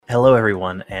Hello,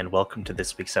 everyone, and welcome to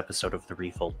this week's episode of the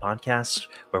Refold Podcast,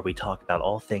 where we talk about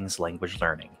all things language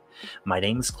learning. My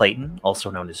name is Clayton,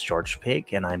 also known as George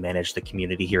Pig, and I manage the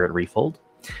community here at Refold.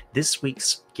 This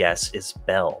week's guest is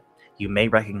Belle. You may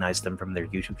recognize them from their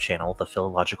YouTube channel, The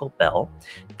Philological Belle.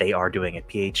 They are doing a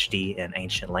PhD in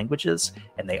ancient languages,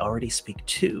 and they already speak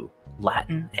two,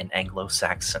 Latin and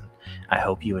Anglo-Saxon. I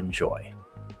hope you enjoy.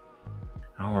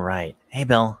 All right. Hey,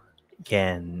 Belle.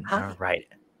 Again. Hi. All right.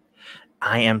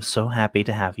 I am so happy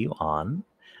to have you on.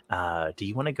 Do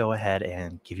you want to go ahead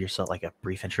and give yourself like a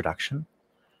brief introduction?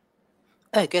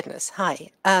 Oh, goodness. Hi.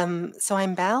 So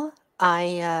I'm Belle.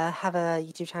 I have a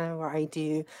YouTube channel where I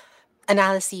do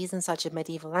analyses and such of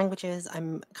medieval languages.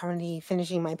 I'm currently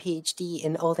finishing my PhD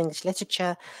in Old English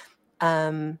literature.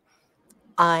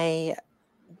 I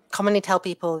commonly tell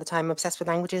people that I'm obsessed with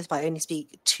languages, but I only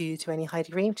speak two to any high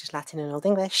degree, which is Latin and Old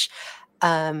English.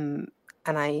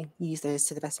 And I use those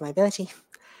to the best of my ability.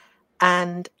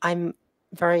 And I'm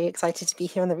very excited to be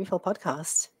here on the Refold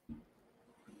Podcast.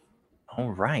 All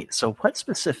right. So what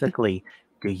specifically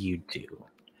do you do?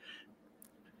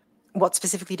 What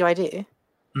specifically do I do?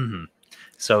 Mm-hmm.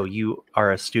 So you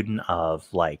are a student of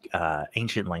like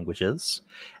ancient languages,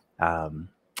 and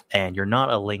you're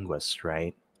not a linguist,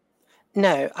 right?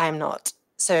 No, I am not.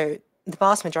 So the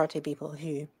vast majority of people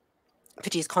who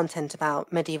produce content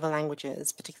about medieval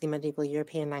languages, particularly medieval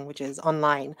European languages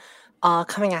online, are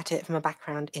coming at it from a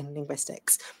background in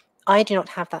linguistics. I do not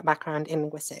have that background in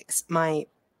linguistics. My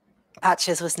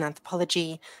bachelor's was in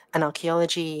anthropology and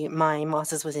archaeology. My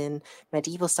master's was in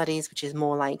medieval studies, which is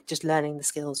more like just learning the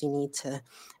skills you need to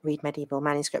read medieval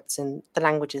manuscripts and the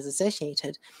languages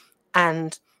associated.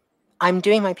 And I'm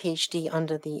doing my PhD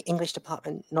under the English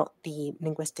department, not the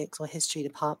linguistics or history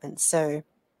department. So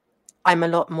I'm a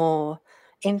lot more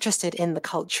interested in the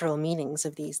cultural meanings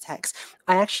of these texts.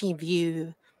 I actually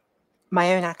view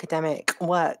my own academic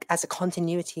work as a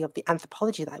continuity of the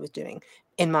anthropology that I was doing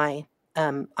in my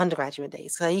undergraduate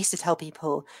days. So I used to tell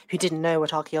people who didn't know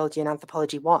what archaeology and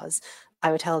anthropology was,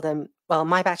 I would tell them, well,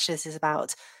 my bachelor's is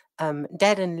about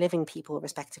dead and living people,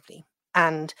 respectively.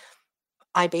 And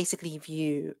I basically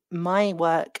view my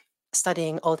work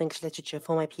studying Old English literature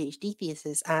for my PhD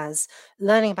thesis as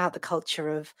learning about the culture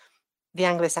of the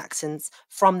Anglo-Saxons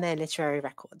from their literary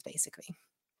records, basically.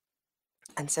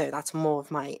 And so that's more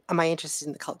of my interest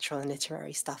in the cultural and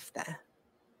literary stuff there.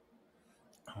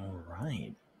 All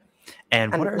right.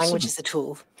 And what are language is a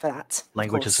tool for that.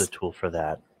 Language is a tool for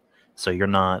that. So you're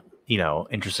not,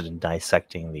 interested in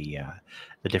dissecting the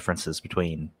differences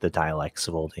between the dialects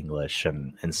of Old English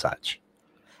and such.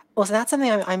 Well, so that's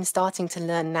something I'm starting to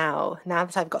learn now. Now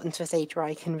that I've gotten to a stage where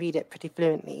I can read it pretty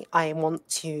fluently, I want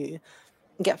to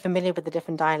get familiar with the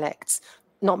different dialects,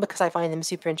 not because I find them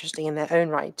super interesting in their own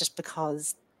right, just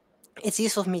because it's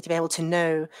useful for me to be able to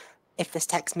know if this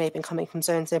text may have been coming from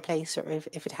so-and-so place or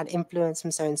if it had influence from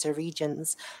so-and-so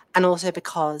regions. And also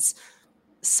because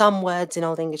some words in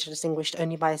Old English are distinguished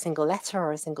only by a single letter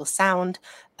or a single sound,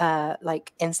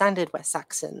 like in Standard West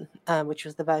Saxon, which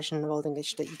was the version of Old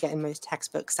English that you get in most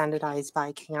textbooks standardized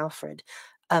by King Alfred.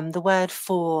 The word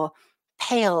for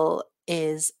pale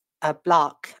is a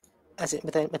black, as it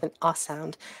with an R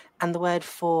sound, and the word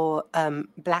for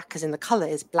black, as in the color,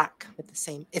 is black with the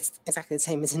same. It's exactly the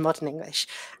same as in modern English,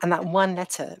 and that one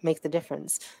letter makes the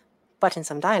difference. But in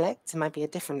some dialects, it might be a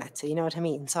different letter. You know what I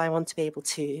mean? So I want to be able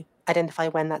to identify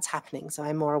when that's happening, so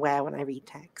I'm more aware when I read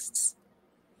texts.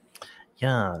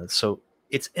 Yeah. So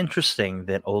it's interesting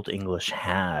that Old English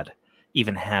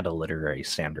even had a literary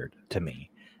standard to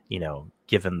me.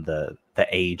 Given the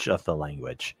age of the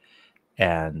language,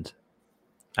 and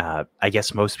I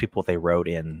guess most people, they wrote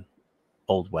in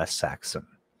Old West Saxon,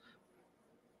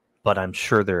 but I'm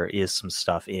sure there is some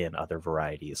stuff in other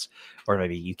varieties, or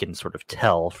maybe you can sort of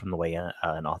tell from the way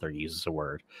an author uses a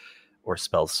word or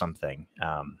spells something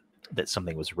that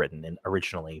something was written in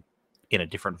originally in a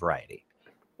different variety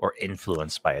or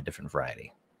influenced by a different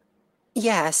variety.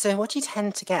 Yeah, so what you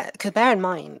tend to get, because bear in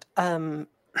mind,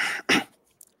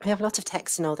 we have a lot of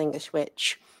texts in Old English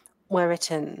which were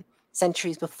written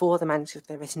centuries before the manuscript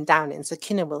they're written down in. So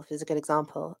Cynewulf is a good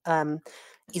example.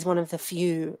 He's one of the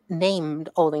few named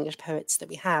Old English poets that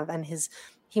we have, and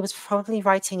he was probably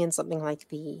writing in something like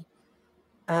the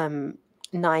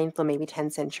 9th or maybe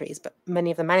 10th centuries, but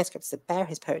many of the manuscripts that bear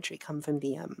his poetry come from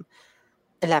the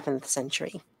 11th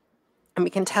century. And we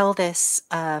can tell this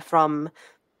from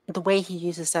the way he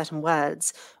uses certain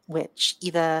words, which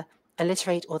either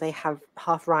alliterate or they have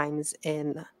half rhymes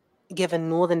in given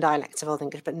northern dialects of Old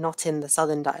English, but not in the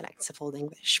southern dialects of Old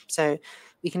English. So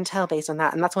we can tell based on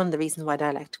that. And that's one of the reasons why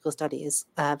dialectical study is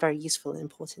very useful and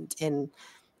important in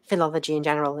philology in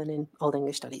general and in Old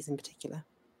English studies in particular.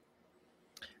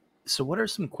 So, what are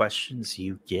some questions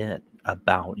you get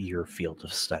about your field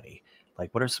of study?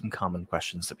 Like, what are some common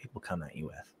questions that people come at you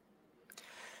with?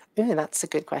 Ooh, that's a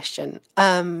good question.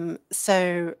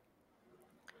 So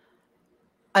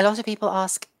a lot of people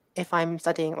ask if I'm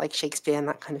studying like Shakespeare and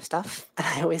that kind of stuff, and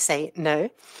I always say no.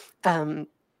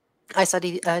 I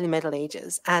study the early Middle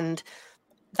Ages, and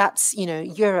that's,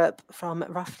 Europe from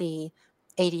roughly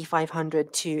AD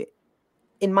 500 to,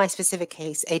 in my specific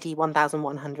case, AD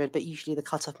 1100, but usually the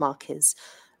cutoff mark is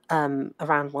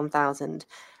around 1000.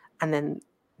 And then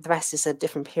the rest is a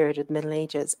different period of the Middle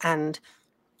Ages. And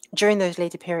during those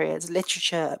later periods,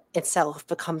 literature itself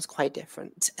becomes quite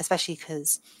different, especially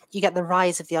because you get the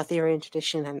rise of the Arthurian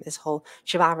tradition and this whole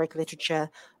chivalric literature,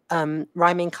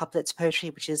 rhyming couplets poetry,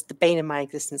 which is the bane of my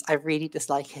existence. I really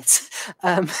dislike it,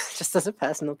 just as a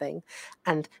personal thing.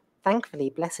 And thankfully,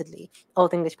 blessedly,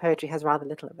 Old English poetry has rather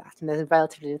little of that, and there's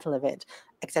relatively little of it,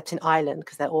 except in Ireland,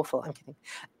 because they're awful. I'm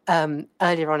kidding.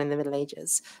 Earlier on in the Middle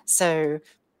Ages. So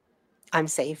I'm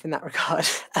safe in that regard.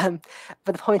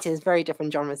 But the point is, very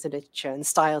different genres of literature and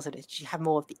styles of literature. You have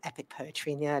more of the epic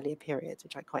poetry in the earlier periods,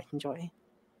 which I quite enjoy.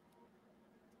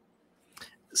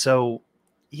 So,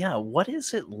 yeah, what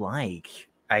is it like,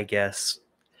 I guess,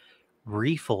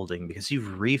 refolding? Because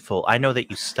I know that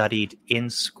you studied in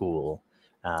school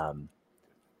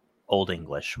Old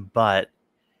English, but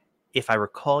if I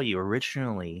recall, you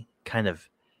originally kind of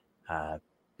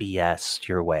BS'd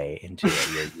your way into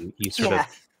it. You sort Yeah.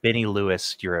 of Benny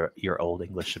Lewis your Old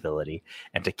English ability,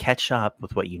 and to catch up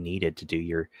with what you needed to do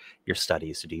your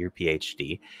studies, to do your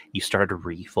PhD, you started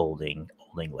refolding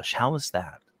Old English. How was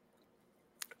that?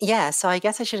 Yeah, so I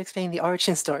guess I should explain the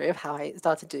origin story of how I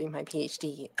started doing my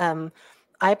PhD.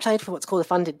 I applied for what's called a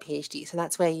funded PhD. So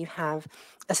that's where you have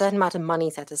a certain amount of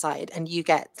money set aside and you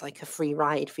get like a free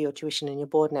ride for your tuition and your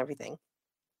board and everything.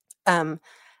 And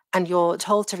you're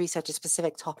told to research a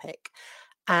specific topic.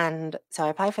 And so I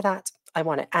applied for that. I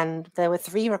won it. And there were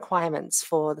 3 requirements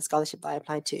for the scholarship that I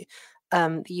applied to.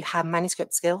 That you have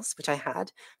manuscript skills, which I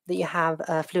had, that you have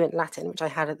fluent Latin, which I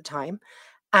had at the time,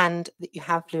 and that you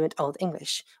have fluent Old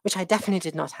English, which I definitely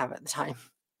did not have at the time.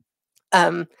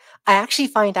 I actually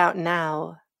find out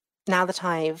now that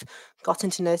I've gotten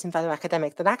to know some fellow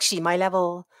academics, that actually my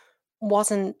level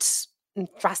wasn't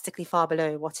drastically far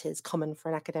below what is common for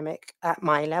an academic at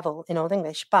my level in Old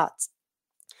English, but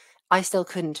I still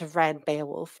couldn't have read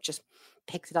Beowulf, just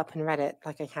picked it up and read it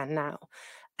like I can now.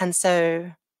 And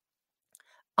so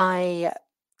I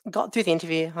got through the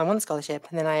interview, I won the scholarship,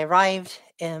 and then I arrived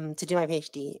to do my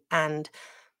PhD. And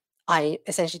I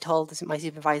essentially told my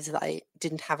supervisor that I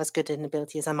didn't have as good an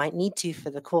ability as I might need to for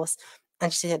the course.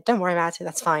 And she said, "Don't worry about it,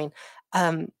 that's fine."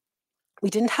 We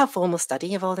didn't have formal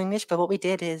study of Old English, but what we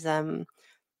did is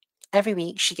every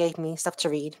week she gave me stuff to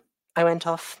read. I went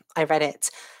off, I read it,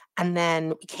 and then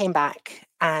we came back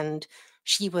and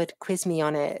she would quiz me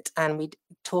on it and we'd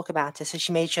talk about it. So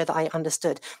she made sure that I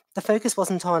understood. The focus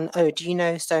wasn't on, oh, do you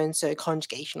know so and so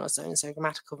conjugation or so and so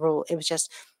grammatical rule? It was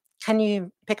just, can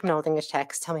you pick up an Old English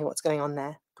text? Tell me what's going on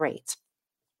there. Great.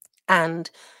 And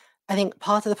I think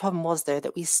part of the problem was, though,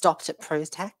 that we stopped at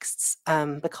prose texts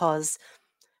because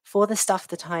for the stuff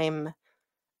that I'm,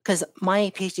 because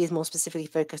my PhD is more specifically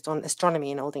focused on astronomy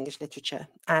in Old English literature,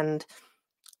 and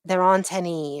there aren't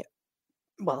any,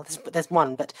 well, there's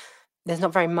one, but there's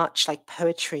not very much like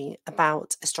poetry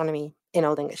about astronomy in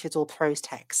Old English. It's all prose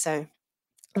text. So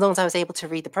as long as I was able to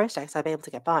read the prose text, I'd be able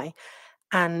to get by.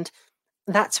 And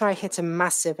that's where I hit a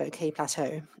massive OK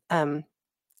plateau. So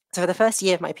for the first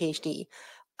year of my PhD,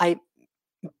 I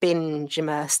binge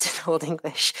immersed in Old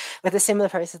English with a similar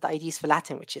process that I'd use for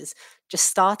Latin, which is just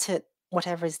start at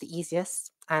whatever is the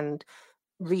easiest and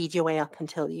read your way up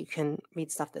until you can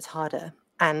read stuff that's harder.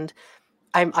 And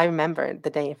I remember the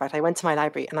day, in fact, I went to my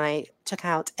library and I took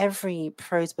out every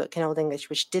prose book in Old English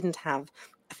which didn't have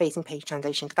a facing page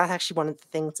translation. That's actually one of the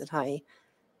things that I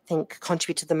think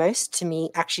contributed the most to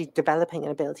me actually developing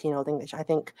an ability in Old English. I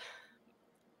think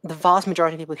the vast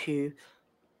majority of people who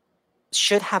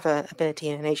should have an ability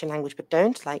in an Asian language but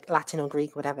don't, like Latin or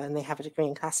Greek or whatever, and they have a degree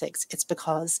in classics, it's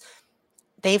because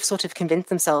they've sort of convinced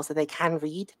themselves that they can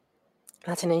read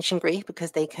Latin, Ancient Greek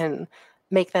because they can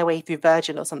make their way through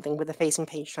Virgil or something with a facing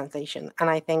page translation. And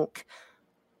I think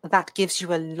that gives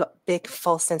you a big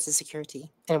false sense of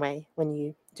security in a way when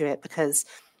you do it, because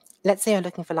let's say you're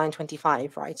looking for line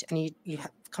 25, right? And you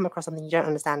have come across something you don't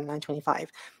understand in line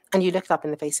 25, and you look it up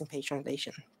in the facing page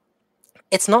translation.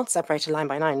 It's not separated line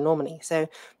by line normally. So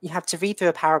you have to read through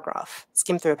a paragraph,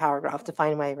 skim through a paragraph to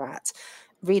find where you're at,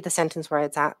 read the sentence where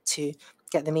it's at to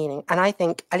get the meaning. And I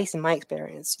think, at least in my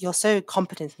experience, you're so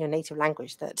competent in your native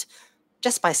language that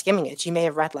just by skimming it, you may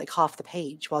have read like half the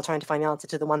page while trying to find the answer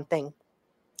to the one thing.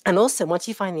 And also, once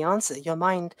you find the answer, your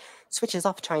mind switches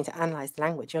off trying to analyze the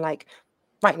language. You're like,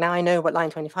 right, now I know what line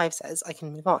 25 says, I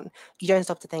can move on. You don't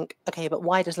stop to think, okay, but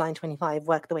why does line 25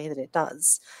 work the way that it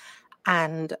does?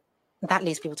 And that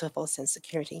leads people to a false sense of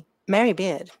security. Mary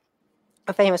Beard,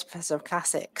 a famous professor of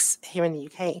classics here in the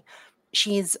UK,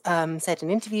 she's said in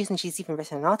interviews, and she's even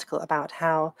written an article about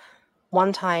how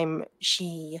one time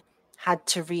she had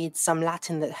to read some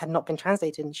Latin that had not been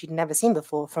translated and she'd never seen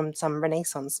before from some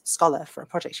Renaissance scholar for a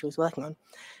project she was working on.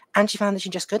 And she found that she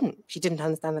just couldn't. She didn't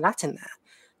understand the Latin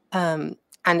there.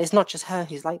 And it's not just her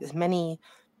who's like this.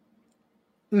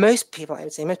 Most people, I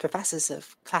would say, most professors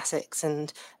of classics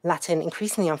and Latin,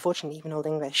 increasingly, unfortunately, even Old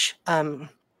English,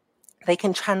 they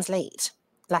can translate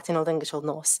Latin, Old English, Old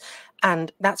Norse.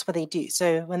 And that's what they do.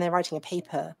 So when they're writing a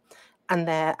paper and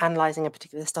they're analysing a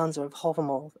particular stanza of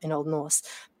Hávamál in Old Norse,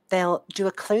 they'll do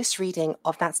a close reading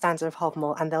of that stanza of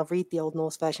Hávamál and they'll read the Old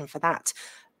Norse version for that.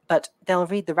 But they'll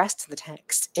read the rest of the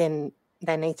text in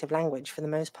their native language for the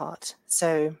most part.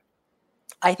 So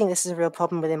I think this is a real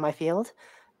problem within my field.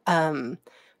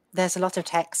 There's a lot of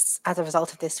texts as a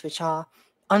result of this which are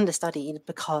understudied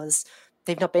because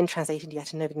they've not been translated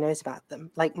yet and nobody knows about them.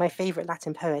 Like, my favorite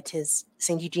Latin poet is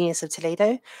St. Eugenius of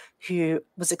Toledo, who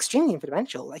was extremely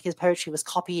influential. Like, his poetry was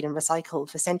copied and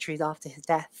recycled for centuries after his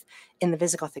death in the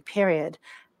Visigothic period.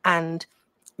 And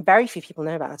very few people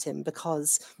know about him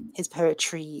because his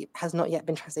poetry has not yet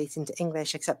been translated into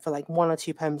English, except for like 1 or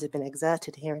 2 poems have been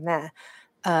excerpted here and there.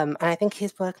 And I think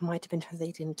his work might have been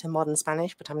translated into modern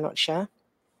Spanish, but I'm not sure.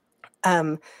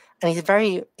 And he's a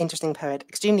very interesting poet,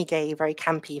 extremely gay, very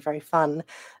campy, very fun.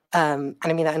 And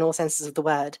I mean that in all senses of the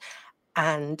word.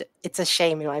 And it's a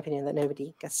shame, in my opinion, that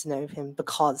nobody gets to know him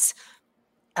because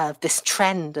of this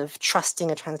trend of trusting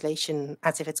a translation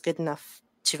as if it's good enough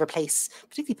to replace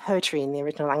particularly poetry in the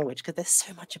original language, because there's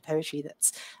so much of poetry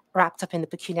that's wrapped up in the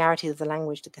peculiarities of the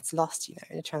language that gets lost,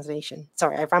 in a translation.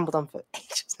 Sorry, I've rambled on for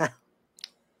ages now.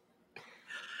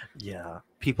 Yeah,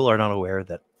 people are not aware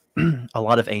that a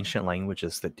lot of ancient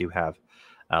languages that do have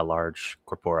large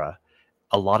corpora,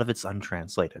 a lot of it's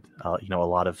untranslated. A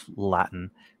lot of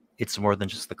Latin, it's more than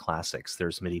just the classics.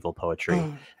 There's medieval poetry,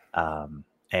 and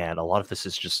a lot of this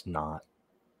is just not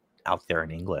out there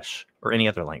in English or any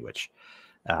other language.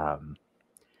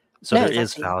 So there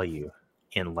is value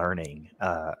in learning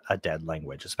a dead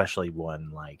language, especially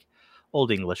one like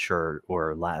Old English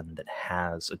or Latin that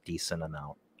has a decent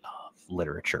amount of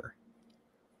literature.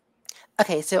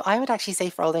 Okay, so I would actually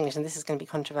say for Old English, and this is going to be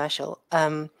controversial,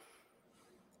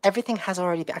 everything has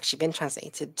already actually been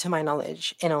translated, to my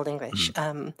knowledge, in Old English.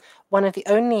 One of the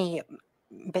only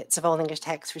bits of Old English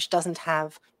text which doesn't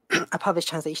have a published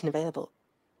translation available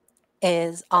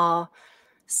are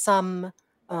some,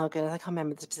 oh goodness, I can't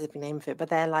remember the specific name of it, but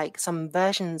they're like some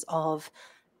versions of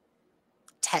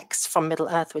texts from Middle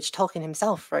Earth which Tolkien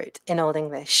himself wrote in Old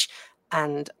English,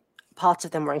 and parts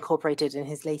of them were incorporated in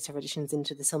his later editions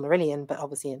into the Silmarillion, but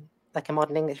obviously in like a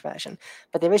modern English version.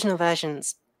 But the original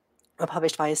versions were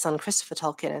published by his son Christopher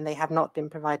Tolkien, and they have not been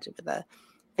provided with a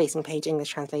facing page English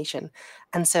translation.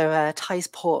 And so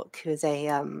Thijs Pork, who is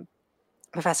a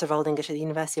professor of Old English at the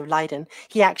University of Leiden,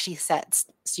 he actually sets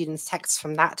students texts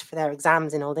from that for their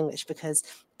exams in Old English, because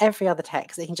every other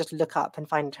text they can just look up and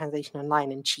find a translation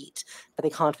online and cheat, but they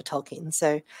can't for Tolkien.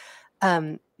 So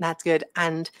that's good.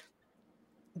 And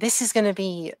this is going to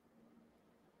be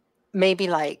maybe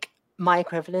like my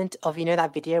equivalent of,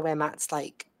 that video where Matt's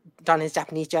like done his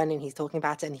Japanese journey and he's talking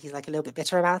about it and he's like a little bit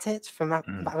bitter about it from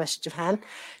about Japan.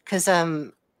 Because,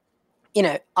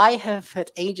 I have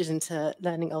put ages into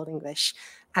learning Old English,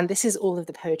 and this is all of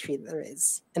the poetry that there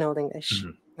is in Old English,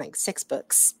 like 6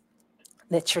 books,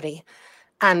 literally.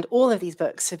 And all of these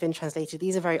books have been translated.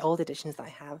 These are very old editions that I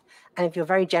have. And if you're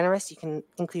very generous, you can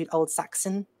include Old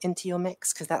Saxon into your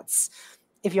mix, because that's,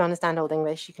 if you understand Old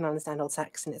English, you can understand Old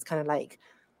Saxon. It's kind of like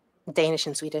Danish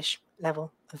and Swedish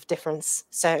level of difference.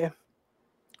 So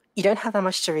you don't have that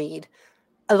much to read.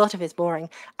 A lot of it's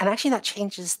boring. And actually that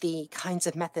changes the kinds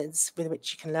of methods with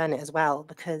which you can learn it as well,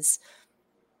 because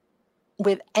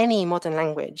with any modern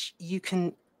language, you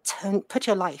can put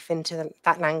your life into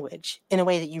that language in a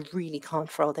way that you really can't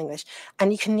for Old English.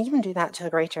 And you can even do that to a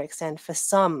greater extent for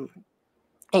some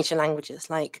ancient languages.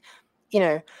 Like,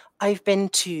 I've been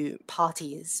to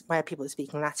parties where people are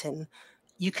speaking Latin.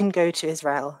 You can go to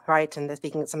Israel, right? And they're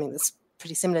speaking something that's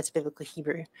pretty similar to Biblical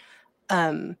Hebrew.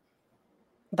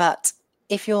 But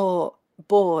if you're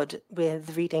bored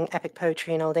with reading epic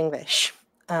poetry in Old English,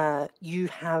 you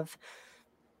have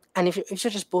And if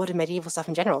you're just bored of medieval stuff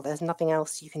in general, there's nothing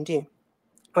else you can do.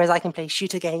 Whereas I can play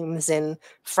shooter games in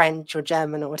French or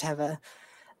German or whatever.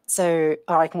 So,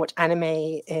 or I can watch anime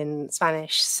in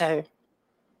Spanish. So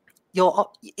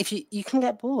if you can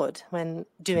get bored when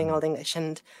doing Old English.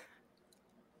 And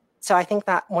so I think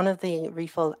that one of the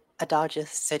Refold adages,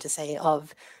 so to say,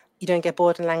 of you don't get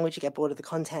bored in language, you get bored of the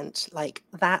content, like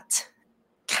that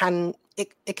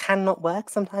it cannot work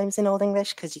sometimes in Old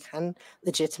English, because you can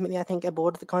legitimately, I think, get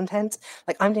bored of the content.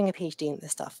 Like, I'm doing a PhD in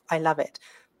this stuff. I love it.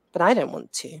 But I don't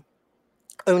want to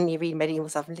only read medieval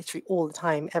stuff literally all the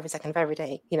time, every second of every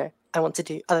day. I want to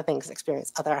do other things,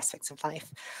 experience other aspects of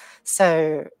life.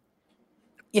 So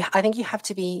yeah, I think you have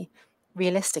to be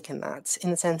realistic in that,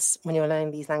 in the sense when you're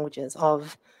learning these languages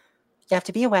of, you have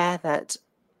to be aware that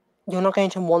you're not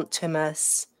going to want to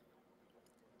immerse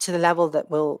to the level that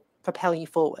will propel you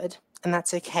forward, and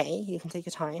that's okay. You can take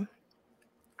your time.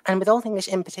 And with Old English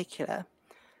in particular,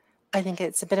 I think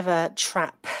it's a bit of a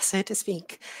trap, so to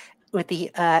speak, with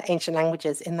the ancient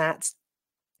languages, in that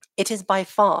it is by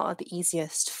far the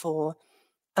easiest for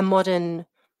a modern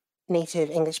native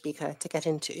English speaker to get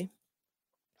into.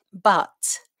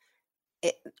 But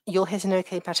you'll hit an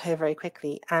okay plateau very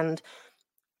quickly. And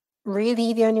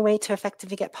really, the only way to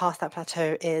effectively get past that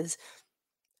plateau is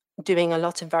doing a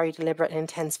lot of very deliberate and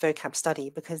intense vocab study,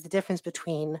 because the difference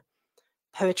between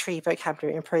poetry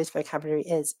vocabulary and prose vocabulary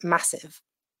is massive.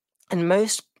 And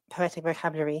most poetic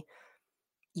vocabulary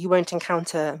you won't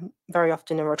encounter very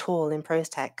often or at all in prose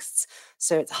texts.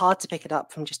 So it's hard to pick it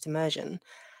up from just immersion.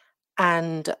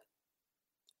 And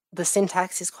the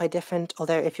syntax is quite different,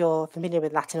 although if you're familiar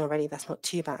with Latin already, that's not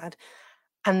too bad.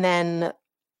 And then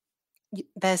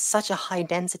there's such a high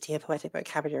density of poetic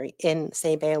vocabulary in,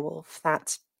 say, Beowulf,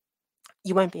 that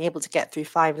you won't be able to get through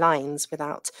 5 lines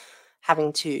without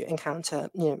having to encounter,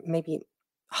 maybe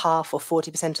half or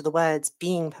 40% of the words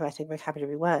being poetic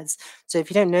vocabulary words. So if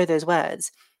you don't know those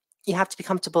words, you have to be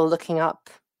comfortable looking up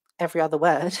every other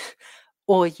word,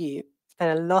 or you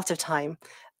spend a lot of time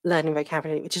learning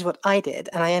vocabulary, which is what I did.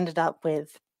 And I ended up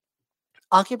with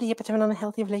arguably a bit of an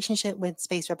unhealthy relationship with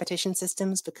spaced repetition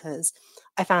systems, because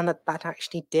I found that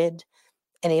actually did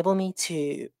enable me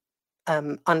to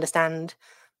understand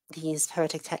these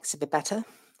poetic texts a bit better.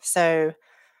 So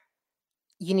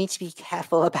you need to be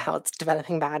careful about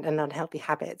developing bad and unhealthy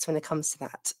habits when it comes to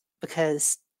that,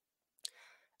 because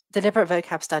deliberate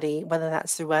vocab study, whether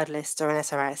that's through word lists or an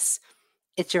SRS,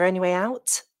 it's your only way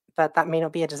out, but that may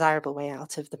not be a desirable way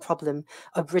out of the problem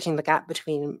of bridging the gap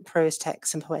between prose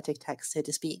texts and poetic texts, so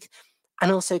to speak.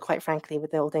 And also, quite frankly, with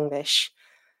the Old English,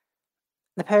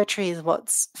 the poetry is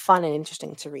what's fun and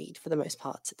interesting to read for the most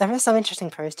part. There are some interesting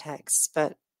prose texts,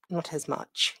 but not as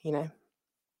much,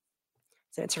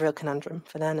 So it's a real conundrum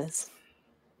for learners.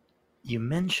 You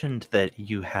mentioned that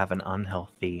you have an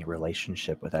unhealthy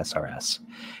relationship with SRS,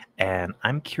 and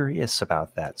I'm curious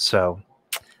about that. So,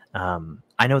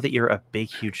 I know that you're a big,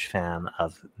 huge fan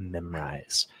of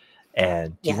Memrise.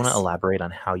 And do you want to Yes. elaborate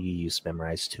on how you use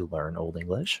Memrise to learn Old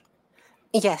English?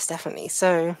 Yes, definitely.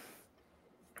 So,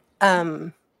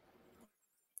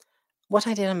 what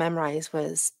I did on Memrise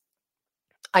was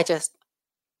I just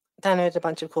downloaded a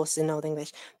bunch of courses in Old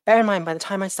English. Bear in mind, by the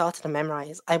time I started on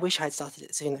Memrise, I wish I'd started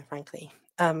it sooner, frankly.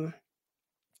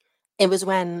 It was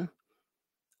when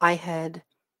I had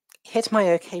hit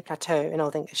my okay plateau in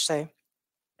Old English. So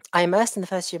I immersed in the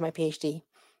first year of my PhD,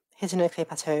 hit an okay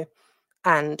plateau,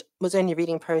 and was only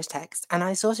reading prose text. And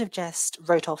I sort of just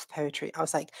wrote off poetry. I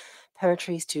was like,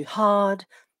 poetry's too hard.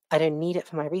 I don't need it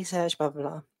for my research, blah, blah,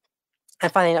 blah.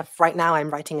 And funnily enough, right now I'm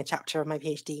writing a chapter of my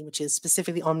PhD, which is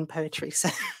specifically on poetry. So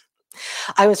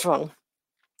I was wrong.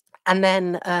 And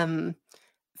then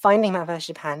finding Mount versus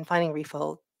Japan, finding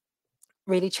Refold,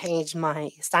 really changed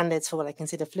my standards for what I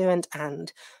consider fluent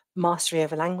and mastery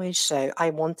of a language. So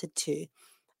I wanted to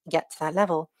get to that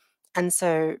level. And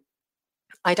so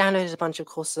I downloaded a bunch of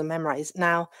courses on Memrise.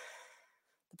 Now,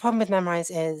 the problem with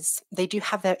Memrise is they do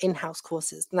have their in-house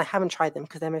courses, and I haven't tried them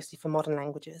because they're mostly for modern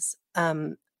languages.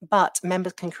 But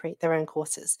members can create their own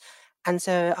courses. And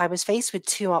so I was faced with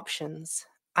 2 options.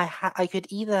 I could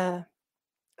either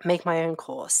make my own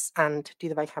course and do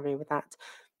the vocabulary with that,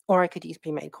 or I could use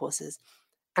pre-made courses.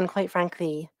 And quite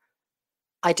frankly,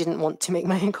 I didn't want to make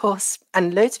my own course,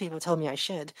 and loads of people told me I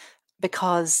should,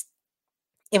 because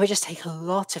it would just take a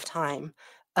lot of time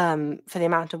for the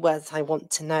amount of words I want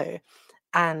to know.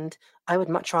 And I would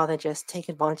much rather just take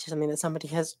advantage of something that somebody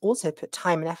has also put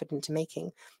time and effort into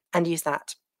making and use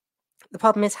that. The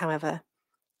problem is, however,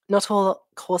 not all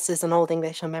courses on Old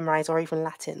English or Memrise or even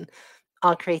Latin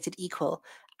are created equal,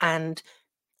 and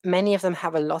many of them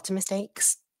have a lot of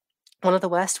mistakes. one of the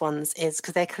worst ones is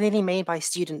because they're clearly made by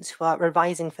students who are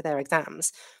revising for their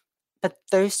exams, but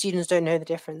those students don't know the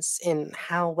difference in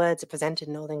how words are presented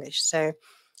in Old English. So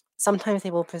sometimes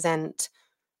they will present,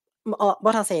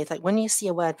 what I'll say is like when you see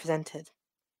a word presented,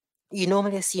 you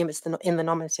normally assume it's in the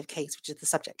nominative case, which is the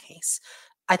subject case.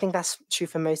 I think that's true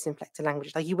for most inflected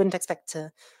languages. Like you wouldn't expect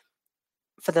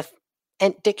for the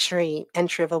dictionary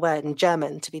entry of a word in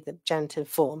German to be the genitive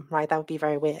form, right? That would be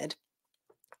very weird.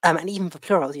 And even for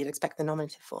plurals, you'd expect the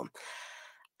nominative form.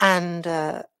 And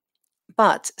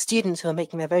but students who are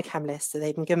making their vocab lists that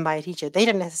they've been given by a teacher, they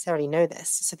don't necessarily know this.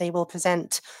 So they will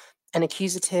present an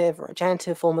accusative or a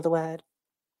genitive form of the word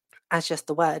as just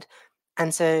the word.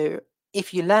 And so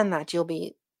if you learn that, you'll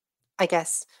be, I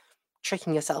guess,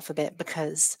 tricking yourself a bit,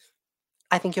 because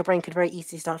I think your brain could very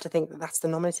easily start to think that that's the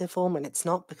nominative form when it's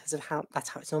not, because of that's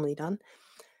how it's normally done.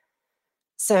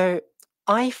 So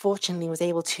I fortunately was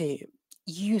able to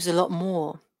use a lot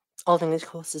more Old English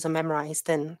courses on Memrise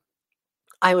than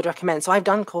I would recommend. So I've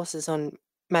done courses on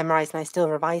Memrise and I still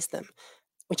revise them,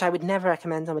 which I would never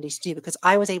recommend somebody to do, because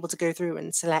I was able to go through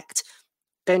and select,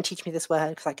 don't teach me this word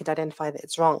because I could identify that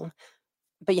it's wrong.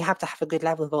 But you have to have a good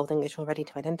level of Old English already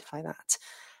to identify that.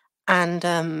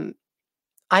 And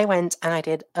I went and I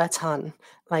did a ton.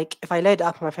 Like if I load it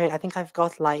up on my phone, I think I've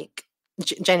got like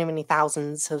genuinely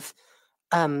thousands of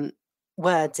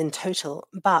words in total.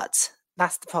 But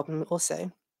that's the problem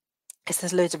also, is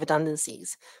there's loads of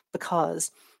redundancies, because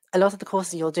a lot of the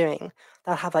courses you're doing,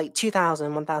 they'll have like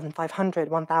 2,000, 1,500,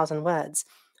 1,000 words.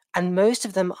 And most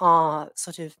of them are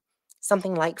sort of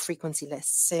something like frequency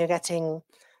lists. So you're getting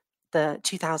the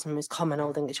 2,000 most common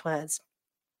Old English words.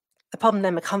 The problem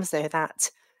then becomes, though,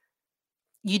 that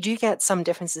you do get some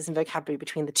differences in vocabulary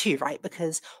between the two, right?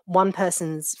 Because one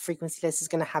person's frequency list is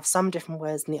going to have some different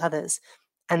words than the others.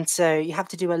 And so you have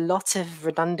to do a lot of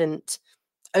redundant,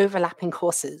 overlapping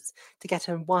courses to get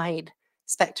a wide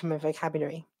spectrum of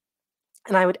vocabulary.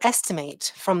 And I would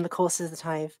estimate from the courses that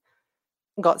I've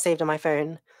got saved on my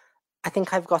phone, I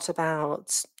think I've got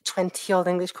about 20 Old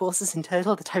English courses in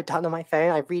total that I've done on my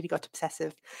phone. I really got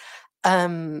obsessive.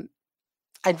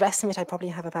 I'd estimate I probably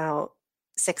have about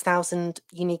 6,000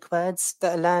 unique words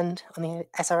that are learned on the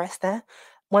SRS there.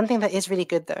 One thing that is really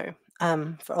good, though,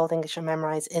 for Old English to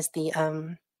Memrise is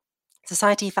the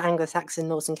Society for Anglo-Saxon,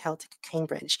 Norse and Celtic,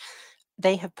 Cambridge.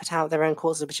 They have put out their own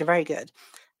courses, which are very good.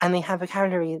 And they have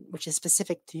vocabulary which is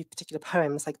specific to particular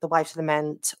poems, like The Wife's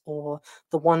Lament or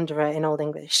The Wanderer in Old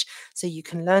English. So you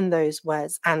can learn those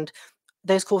words. And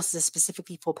those courses are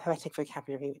specifically for poetic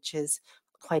vocabulary, which is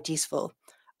quite useful.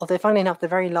 Although, funnily enough, the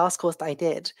very last course that I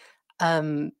did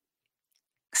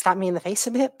slapped me in the face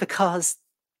a bit, because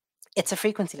it's a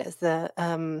frequency list, the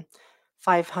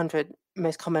 500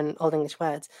 most common Old English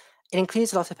words. It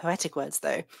includes a lot of poetic words,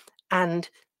 though. And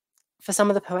for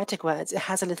some of the poetic words, it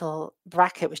has a little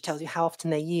bracket which tells you how often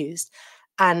they're used.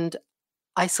 And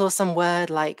I saw some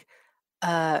word like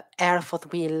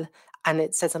Erefoth wheel, and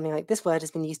it said something like, this word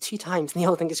has been used 2 times in the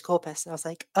Old English corpus. And I was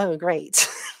like, oh, great.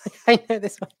 I know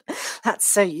this one. That's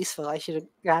so useful.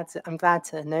 I'm glad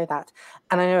to know that.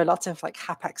 And I know a lot of like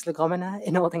hapax legomena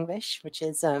in Old English, which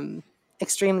is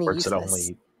extremely Words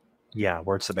useless.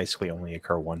 words that basically only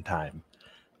occur one time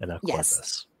in a Yes.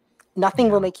 corpus.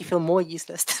 Nothing will make you feel more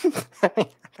useless than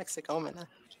hapax legomena.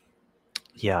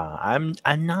 Yeah, I'm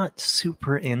not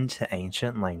super into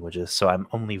ancient languages, so I'm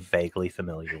only vaguely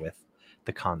familiar with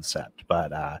the concept,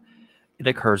 but it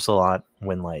occurs a lot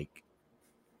when like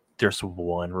there's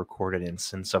one recorded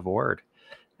instance of a word,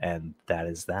 and that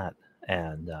is that,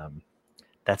 and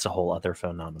that's a whole other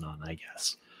phenomenon, I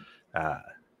guess.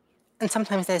 And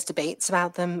sometimes there's debates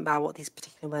about them, about what these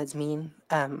particular words mean.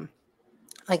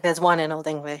 Like there's one in Old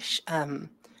English.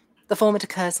 The form it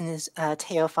occurs in is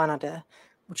teofanada,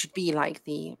 which would be like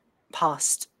the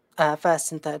past,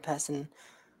 first and third person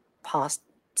past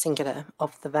singular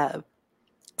of the verb.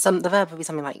 The verb would be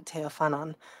something like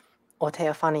teophanon or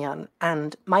teophanion.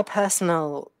 And my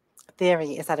personal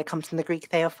theory is that it comes from the Greek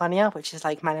theophania, which is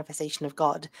like manifestation of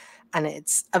God. And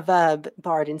it's a verb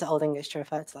borrowed into Old English to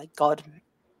refer to like God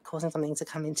causing something to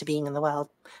come into being in the world.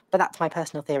 But that's my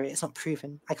personal theory. It's not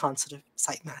proven. I can't sort of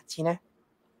cite that, you know?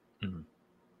 Mm.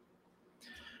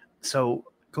 So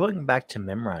going back to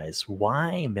Memrise,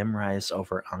 why Memrise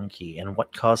over Anki, and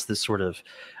what caused this sort of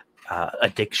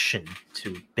addiction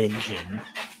to binging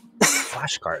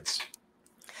flashcards?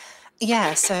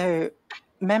 Yeah, so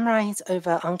Memrise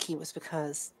over Anki was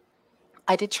because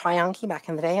I did try Anki back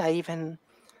in the day.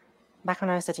 Back when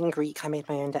I was studying Greek, I made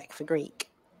my own deck for Greek.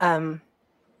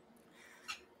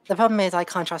 The problem is I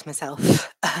can't trust myself.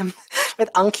 With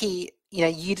Anki,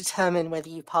 you determine whether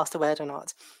you pass the word or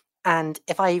not. And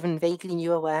if I even vaguely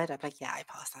knew a word, I'd be like, yeah, I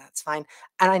passed that, it's fine.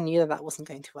 And I knew that that wasn't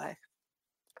going to work.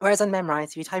 Whereas on Memrise,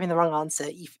 if you type in the wrong answer,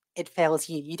 it fails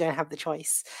you. You don't have the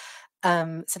choice.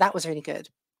 So that was really good.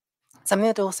 Something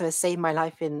that also has saved my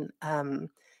life in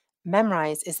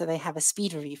Memrise is that they have a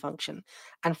speed review function.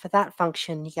 And for that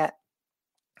function, you get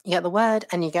the word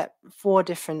and you get 4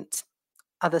 different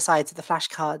other sides of the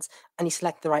flashcards, and you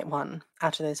select the right one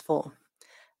out of those 4.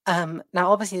 Now,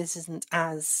 obviously, this isn't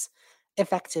as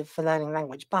effective for learning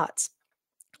language, but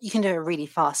you can do it really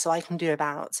fast. So I can do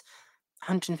about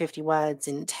 150 words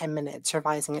in 10 minutes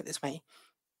revising it this way.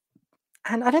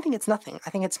 And I don't think it's nothing. I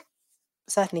think it's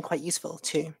certainly quite useful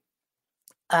to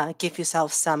give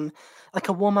yourself some, like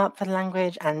a warm up for the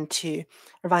language and to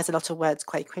revise a lot of words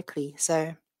quite quickly.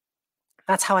 So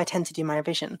that's how I tend to do my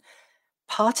revision.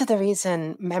 Part of the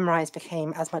reason Memrise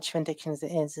became as much of an addiction as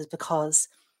it is because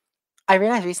I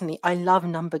realized recently I love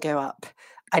number go up.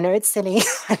 I know it's silly.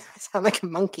 I know I sound like a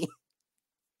monkey,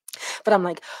 but I'm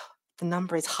like, the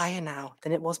number is higher now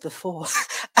than it was before.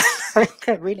 I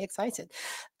get really excited.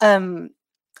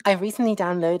 I recently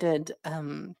downloaded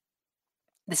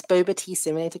this boba tea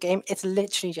simulator game. It's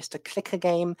literally just a clicker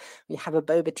game. You have a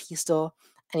boba tea store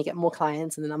and you get more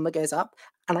clients and the number goes up.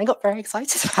 And I got very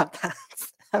excited about that.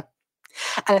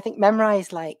 And I think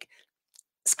Memrise like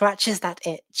scratches that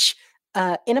itch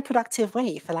in a productive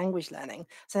way for language learning.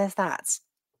 So there's that.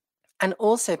 And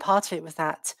also part of it was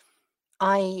that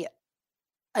I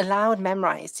allowed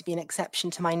Memrise to be an exception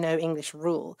to my no English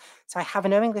rule. So I have a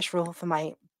no English rule for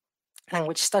my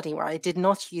language study where I did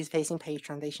not use facing page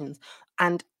translations,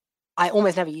 and I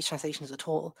almost never use translations at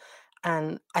all.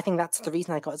 And I think that's the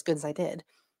reason I got as good as I did,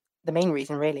 the main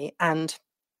reason really. And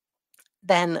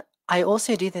then I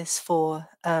also do this for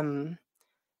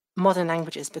modern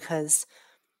languages because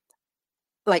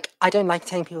like I don't like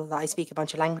telling people that I speak a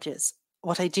bunch of languages.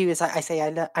 What I do is I say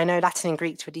I know Latin and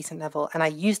Greek to a decent level, and I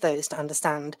use those to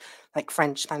understand like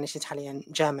French, Spanish, Italian,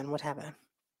 German, whatever.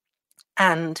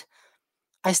 And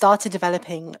I started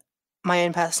developing my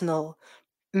own personal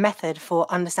method for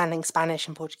understanding Spanish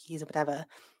and Portuguese or whatever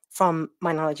from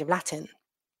my knowledge of Latin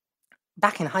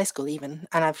back in high school even,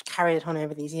 and I've carried it on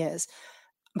over these years.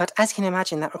 But as you can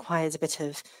imagine, that requires a bit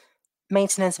of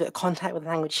maintenance, a bit of contact with the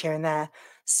language here and there.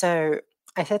 So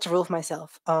I set a rule for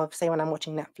myself of, say, when I'm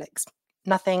watching Netflix,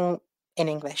 nothing in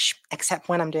English, except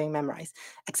when I'm doing Memrise,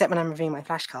 except when I'm reviewing my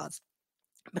flashcards.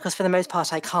 Because for the most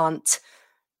part, I can't,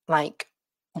 like,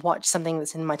 watch something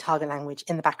that's in my target language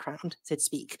in the background, so to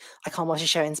speak. I can't watch a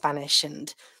show in Spanish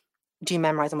and do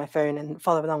Memrise on my phone and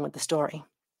follow along with the story.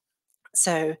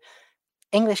 So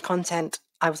English content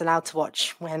I was allowed to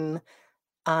watch when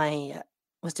I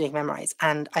was doing Memrise,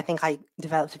 and I think I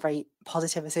developed a very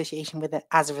positive association with it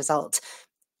as a result.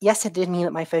 Yes, it did mean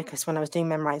that my focus when I was doing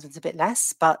Memrise was a bit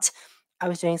less, but I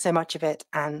was doing so much of it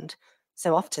and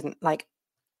so often. Like,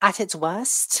 at its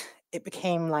worst, it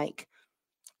became like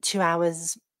 2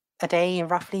 hours a day,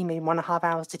 roughly, maybe 1.5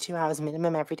 hours to 2 hours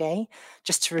minimum every day,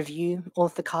 just to review all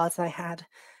of the cards that I had.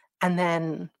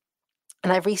 And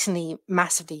I've recently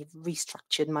massively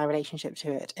restructured my relationship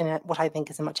to it in what I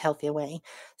think is a much healthier way.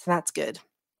 So that's good.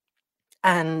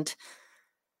 And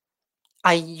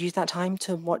I use that time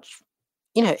to watch,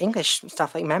 English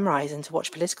stuff like Memrise and to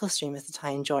watch political streamers that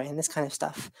I enjoy and this kind of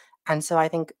stuff. And so I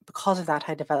think because of that,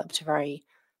 I developed a very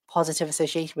positive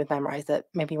association with Memrise that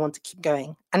made me want to keep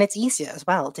going. And it's easier as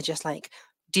well to just like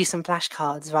do some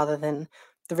flashcards rather than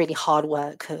the really hard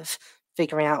work of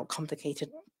figuring out complicated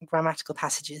grammatical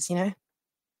passages,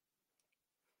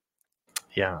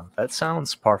 Yeah, that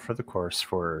sounds par for the course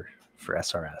for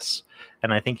SRS,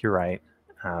 and I think you're right.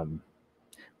 Um,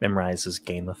 Memrise is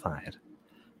gamified.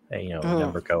 Mm.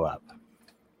 Number go up.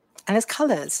 And it's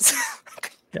colors.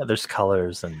 Yeah, there's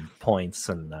colors and points,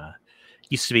 and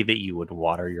used to be that you would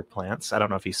water your plants. I don't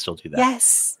know if you still do that.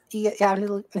 Yes, yeah, a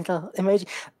little emoji,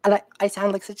 and I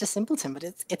sound like such a simpleton, but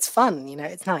it's fun,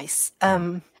 it's nice.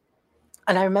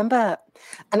 And I remember,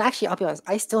 and actually, I'll be honest,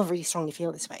 I still really strongly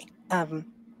feel this way.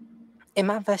 In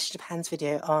Matt vs. Japan's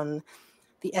video on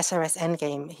the SRS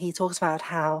Endgame, he talks about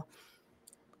how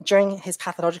during his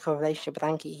pathological relationship with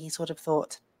Anki, he sort of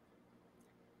thought,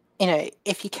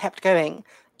 if he kept going,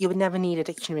 you would never need a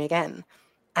dictionary again.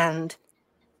 And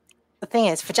the thing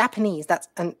is, for Japanese,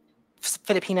 and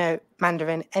Filipino,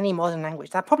 Mandarin, any modern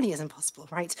language, that probably isn't possible,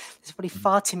 right? There's probably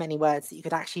far too many words that you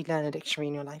could actually learn a dictionary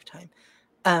in your lifetime.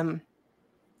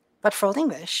 But for Old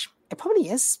English, it probably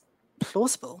is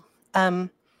plausible. And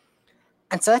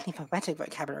certainly for poetic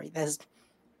vocabulary,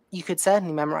 you could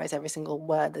certainly memorize every single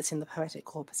word that's in the poetic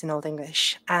corpus in Old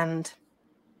English. And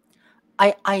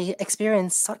I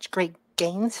experienced such great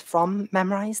gains from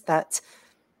Memrise that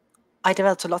I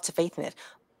developed a lot of faith in it.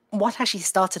 What actually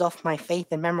started off my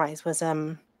faith in Memrise was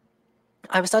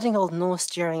I was studying Old Norse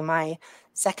during my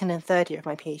second and third year of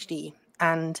my PhD,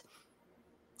 and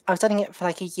I was studying it for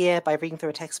like a year by reading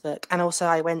through a textbook, and also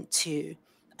I went to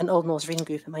an Old Norse reading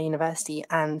group at my university,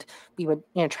 and we would,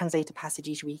 translate a passage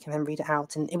each week and then read it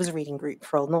out, and it was a reading group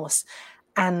for Old Norse,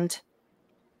 but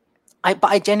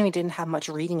I genuinely didn't have much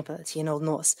reading ability in Old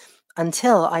Norse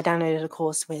until I downloaded a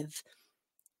course with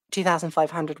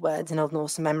 2,500 words in Old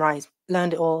Norse and memorized,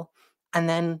 learned it all, and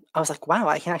then I was like, wow,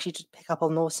 I can actually just pick up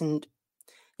Old Norse and,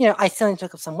 I still need to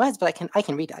look up some words, but I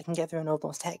can read it. I can get through an Old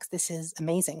Norse text. This is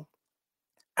amazing.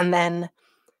 And then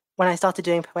when I started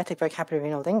doing poetic vocabulary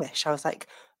in Old English, I was like,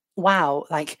 wow,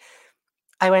 like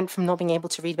I went from not being able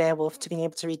to read Beowulf to being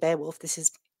able to read Beowulf. This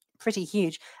is pretty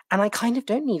huge. And I kind of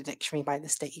don't need a dictionary by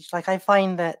this stage. Like I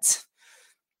find that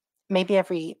maybe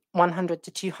every 100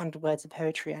 to 200 words of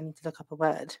poetry, I need to look up a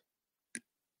word.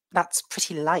 That's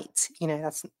pretty light.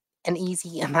 That's an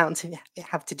easy amount to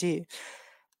have to do.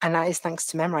 And that is thanks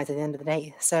to Memrise at the end of the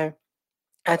day. So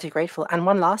I'm too grateful. And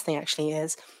one last thing actually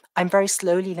is I'm very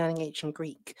slowly learning ancient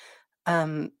Greek,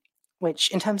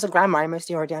 which in terms of grammar, I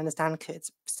mostly already understand because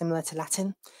it's similar to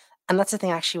Latin. And that's the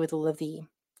thing actually with all of the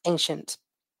ancient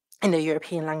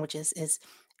Indo-European languages is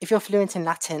if you're fluent in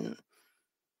Latin,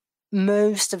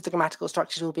 most of the grammatical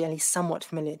structures will be at least somewhat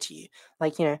familiar to you.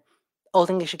 Like, Old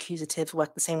English accusatives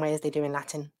work the same way as they do in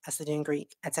Latin, as they do in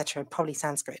Greek, etc. Probably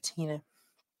Sanskrit,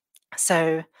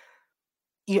 So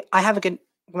I have a good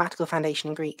grammatical foundation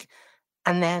in Greek.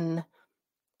 And then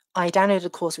I downloaded a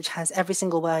course which has every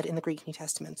single word in the Greek New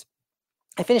Testament.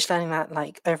 I finished learning that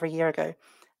like over a year ago,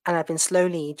 and I've been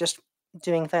slowly just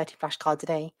doing 30 flashcards a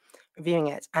day, reviewing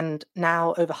it, and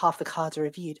now over half the cards are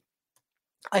reviewed.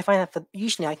 I find that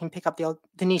usually I can pick up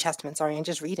the New Testament, and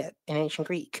just read it in ancient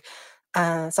Greek.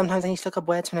 Sometimes I need to look up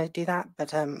words when I do that,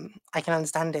 but I can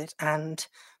understand it, and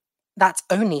that's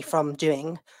only from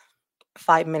doing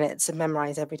 5 minutes of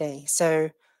Memrise every day. So,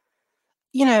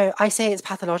 I say it's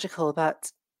pathological,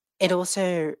 but it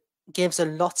also gives a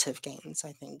lot of gains,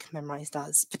 I think, Memrise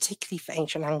does, particularly for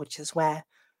ancient languages where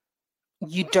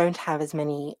you don't have as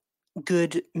many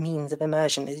good means of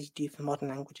immersion as you do for modern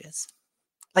languages.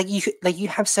 Like you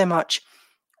have so much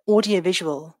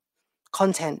audiovisual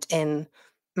content in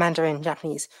Mandarin,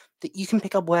 Japanese, that you can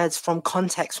pick up words from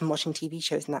context from watching TV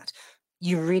shows and that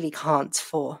you really can't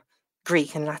for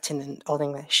Greek and Latin and Old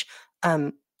English.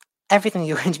 Everything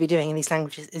you're going to be doing in these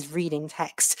languages is reading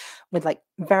text with like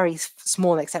very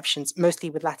small exceptions, mostly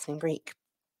with Latin and Greek.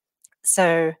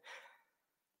 So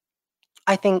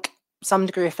I think some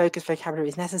degree of focused vocabulary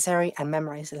is necessary, and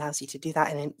Memrise allows you to do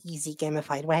that in an easy,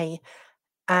 gamified way,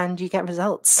 and you get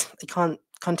results. You can't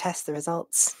contest the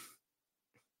results.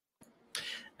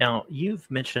 Now, you've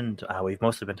mentioned we've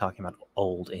mostly been talking about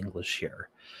Old English here,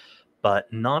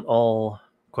 but not all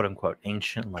quote unquote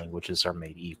ancient languages are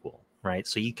made equal, right?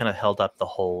 So you kind of held up the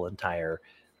whole entire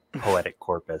poetic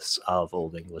corpus of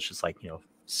Old English. It's like,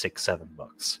 6, 7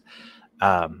 books.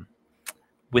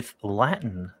 With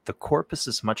Latin, the corpus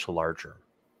is much larger.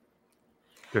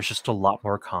 There's just a lot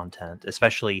more content,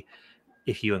 especially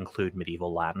if you include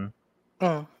medieval Latin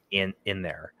in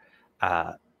there.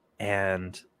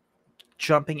 And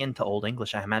jumping into Old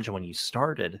English, I imagine when you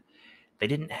started, they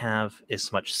didn't have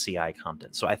as much CI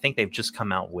content. So I think they've just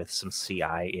come out with some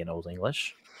CI in Old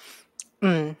English.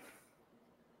 So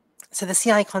the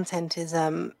CI content is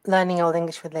learning Old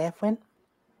English with Leofwin,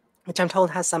 which I'm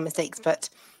told has some mistakes, but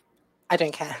I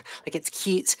don't care. Like, it's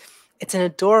cute. It's an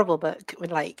adorable book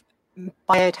with like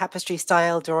bio tapestry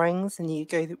style drawings, and you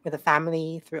go with a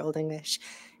family through Old English.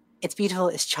 It's beautiful.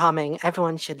 It's charming.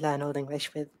 Everyone should learn Old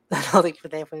English with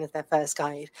Leofwin as their first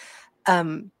guide.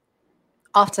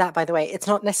 After that, by the way, it's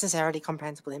not necessarily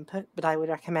comprehensible input, but I would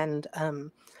recommend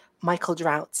Michael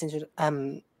Drout's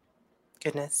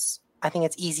goodness, I think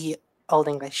it's Easy Old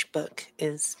English book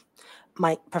is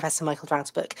Professor Michael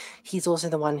Drout's book. He's also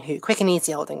the one who Quick and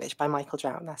Easy Old English by Michael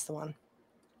Drout. That's the one.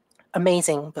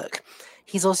 Amazing book.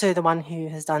 He's also the one who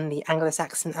has done the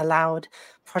Anglo-Saxon Aloud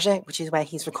project, which is where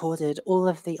he's recorded all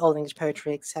of the Old English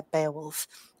poetry except Beowulf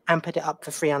and put it up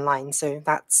for free online. So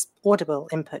that's audible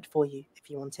input for you if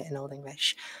you want it in Old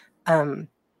English. But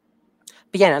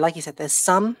yeah, like you said, there's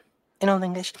some in Old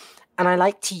English, and I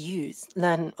like to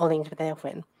learn Old English with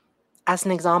Leofwin as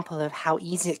an example of how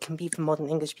easy it can be for modern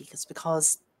English speakers,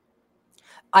 because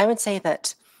I would say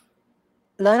that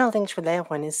learn Old English with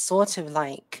Leofwin is sort of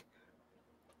like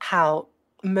how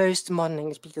most modern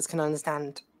English speakers can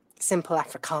understand simple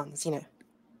Afrikaans.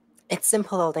 It's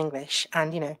simple Old English,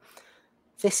 and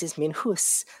this is min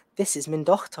hus, this is min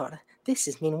dochter, this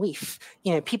is min weef.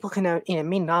 People can know,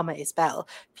 min nama is bell.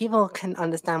 People can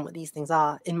understand what these things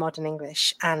are in modern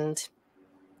English. And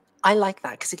I like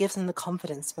that because it gives them the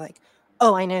confidence to be like,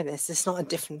 oh, I know this. It's not a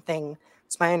different thing.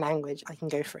 It's my own language. I can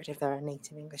go for it if they're a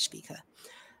native English speaker.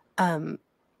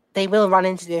 They will run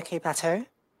into the OK plateau,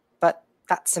 but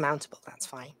that's surmountable. That's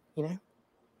fine,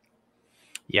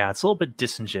 Yeah, it's a little bit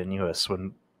disingenuous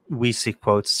when we see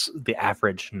quotes, the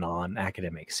average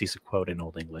non-academic sees a quote in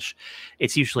Old English.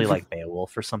 It's usually like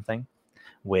Beowulf or something,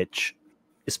 which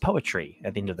is poetry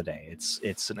at the end of the day.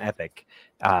 It's an epic.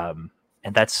 And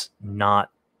that's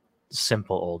not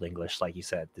simple Old English, like you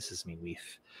said. This is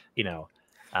Weef,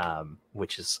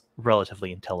 which is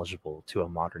relatively intelligible to a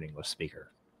modern English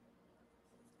speaker.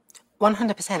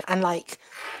 100%. And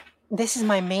this is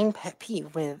my main pet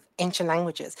peeve with ancient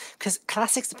languages, because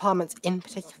classics departments in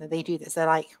particular, they do this. They're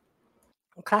like,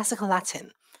 classical Latin,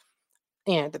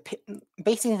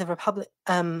 basically the Republic,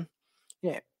 early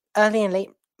and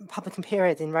late Republican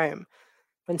period in Rome,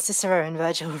 when Cicero and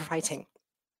Virgil were writing.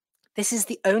 This is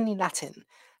the only Latin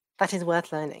that is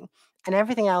worth learning, and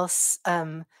everything else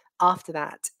after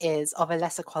that is of a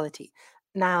lesser quality.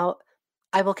 Now,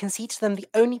 I will concede to them the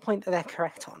only point that they're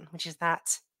correct on, which is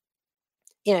that,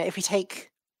 if we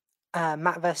take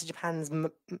Matt versus Japan's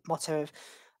motto of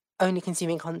only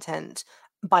consuming content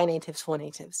by natives for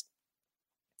natives,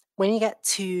 when you get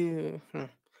to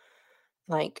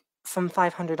from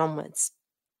 500 onwards,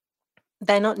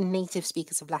 they're not native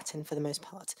speakers of Latin for the most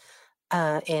part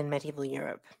in medieval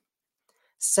Europe.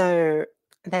 So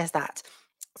there's that.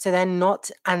 So they're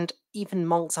not, and even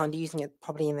monks aren't using it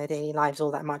probably in their daily lives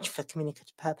all that much for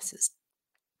communicative purposes.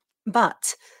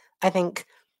 But I think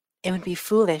it would be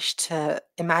foolish to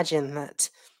imagine that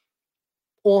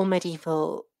all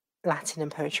medieval Latin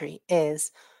and poetry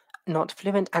is not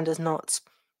fluent and does not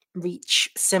reach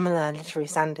similar literary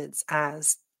standards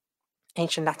as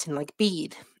ancient Latin. Like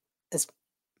Bede is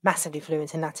massively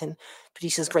fluent in Latin,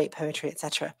 produces great poetry,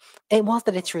 etc. It was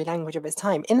the literary language of its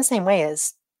time, in the same way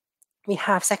as we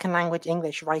have second language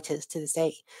English writers to this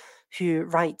day who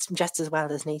write just as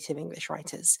well as native English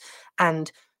writers.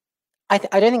 And I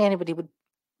don't think anybody would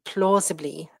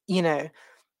plausibly,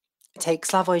 take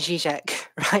Slavoj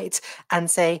Žižek, right, and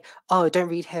say, oh, don't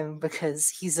read him because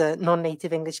he's a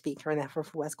non-native English speaker and therefore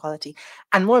for worse quality.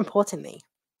 And more importantly,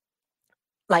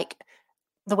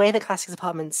 the way that classics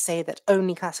departments say that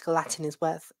only classical Latin is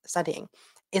worth studying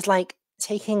is like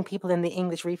taking people in the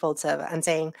English Refold server and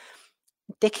saying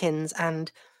Dickens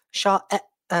and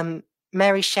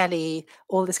Mary Shelley,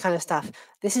 all this kind of stuff,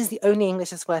 this is the only English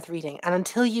that's worth reading. And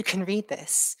until you can read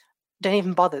this, don't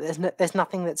even bother. There's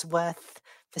nothing that's worth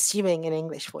pursuing in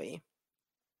English for you.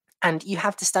 And you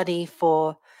have to study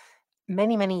for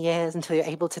many, many years until you're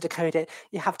able to decode it.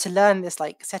 You have to learn this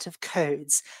set of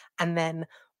codes. And then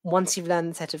once you've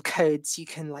learned the set of codes, you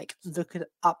can look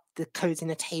up the codes in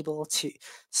a table to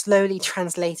slowly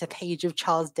translate a page of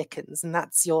Charles Dickens. And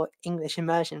that's your English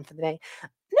immersion for the day.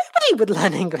 Nobody would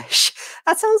learn English.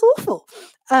 That sounds awful.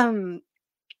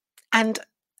 And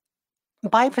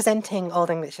by presenting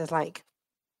Old English as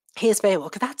here's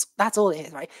Beowulf, because that's all it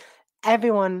is, right?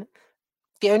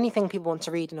 The only thing people want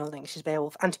to read in Old English is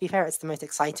Beowulf. And to be fair, it's the most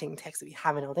exciting text that we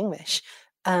have in Old English.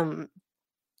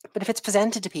 But if it's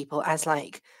presented to people as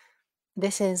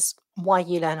this is why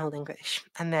you learn Old English,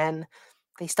 and then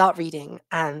they start reading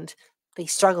and they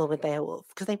struggle with Beowulf,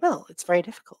 because they will, it's very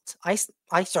difficult.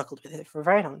 I struggled with it for a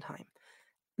very long time.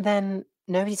 Then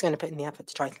nobody's going to put in the effort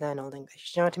to try to learn Old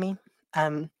English. Do you know what I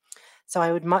mean? So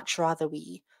I would much rather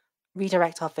we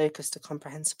redirect our focus to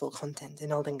comprehensible content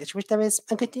in Old English, which there is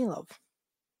a good deal of.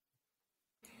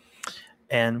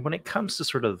 And when it comes to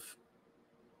sort of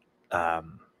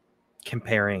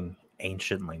comparing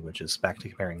ancient languages, back to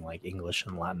comparing English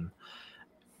and Latin,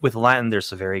 with Latin,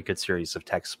 there's a very good series of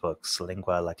textbooks,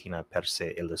 Lingua Latina per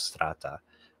se illustrata,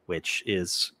 which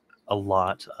is a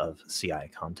lot of CI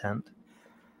content.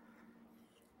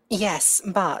 Yes,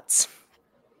 but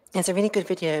it's a really good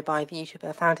video by the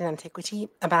YouTuber Found in Antiquity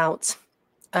about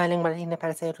Lingua Latina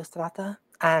per se illustrata,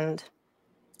 and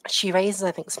she raises,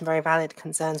 I think, some very valid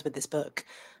concerns with this book,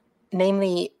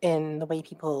 namely in the way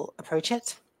people approach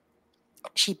it.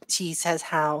 She says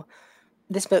how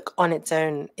this book on its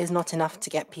own is not enough to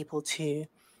get people to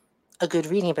a good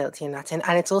reading ability in Latin,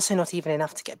 and it's also not even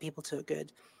enough to get people to a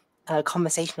good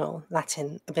conversational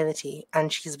Latin ability.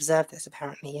 And she's observed this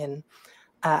apparently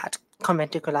at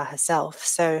Conventicula herself.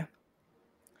 So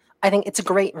I think it's a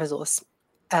great resource,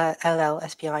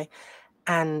 LLSPI,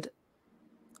 and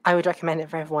I would recommend it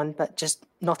for everyone, but just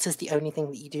not as the only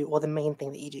thing that you do or the main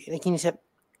thing that you do. You need to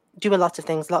do a lot of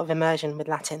things, a lot of immersion with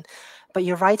Latin. But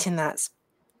you're right in that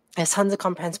There's tons of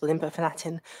comprehensible input for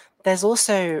Latin. There's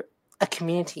also a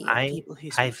community of people who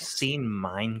I've speak it. seen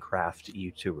Minecraft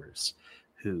YouTubers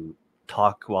who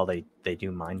talk while they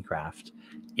do Minecraft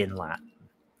in Latin,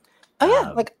 Oh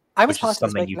yeah, like I was which is part of the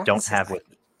something you spoken Latin don't have with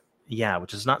society.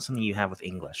 which is not something you have with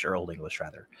English, or Old English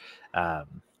rather,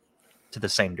 to the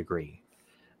same degree.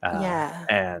 Yeah.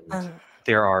 And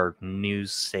there are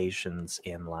news stations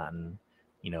in Latin,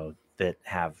 that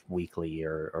have weekly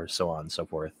or so on and so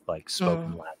forth, like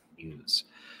spoken Latin news.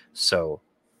 So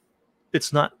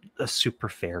it's not a super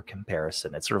fair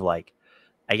comparison. It's sort of like,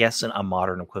 I guess a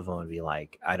modern equivalent would be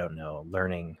like, I don't know,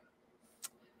 learning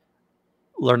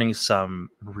some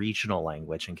regional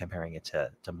language and comparing it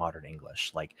to modern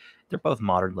English. Like, they're both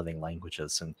modern living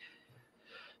languages. And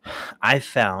I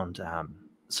found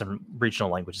some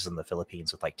regional languages in the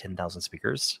Philippines with like 10,000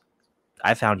 speakers.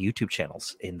 I found YouTube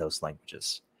channels in those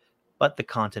languages, but the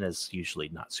content is usually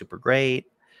not super great,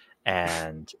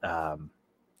 and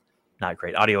not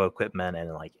great audio equipment.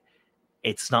 And like,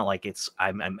 it's not like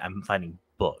I'm finding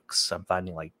books. I'm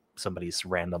finding like somebody's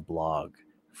random blog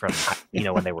from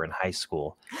when they were in high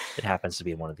school. It happens to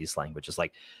be in one of these languages.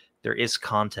 Like, there is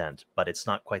content, but it's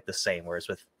not quite the same. Whereas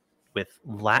with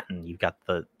Latin, you've got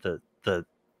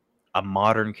a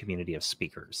modern community of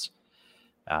speakers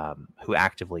who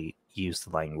actively use the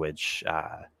language.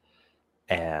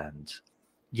 And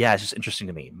yeah, it's just interesting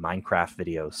to me. Minecraft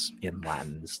videos in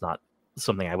Latin is not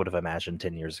something I would have imagined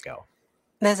 10 years ago.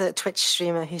 There's a Twitch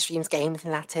streamer who streams games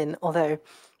in Latin, although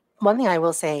one thing I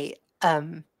will say,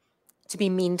 to be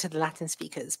mean to the Latin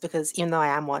speakers, because even though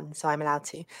I am one, so I'm allowed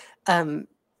to,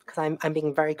 because I'm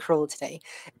being very cruel today,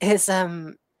 is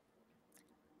a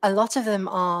lot of them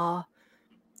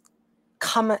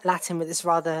come at Latin with this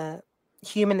rather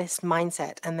humanist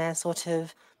mindset, and they're sort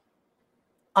of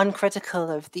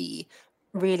uncritical of the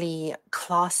really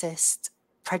classist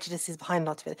prejudices behind a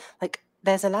lot of it. Like,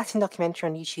 there's a Latin documentary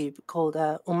on YouTube called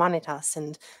Humanitas,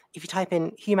 and if you type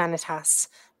in Humanitas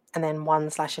and then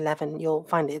 1/11, you'll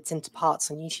find it's into parts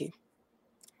on YouTube.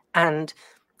 And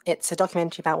it's a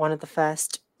documentary about one of the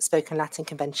first spoken Latin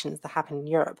conventions that happened in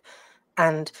Europe.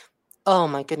 And oh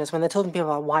my goodness, when they're talking to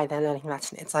people about why they're learning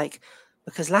Latin, it's like,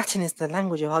 because Latin is the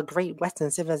language of our great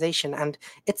Western civilization, and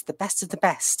it's the best of the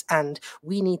best, and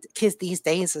we need kids these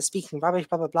days are speaking rubbish,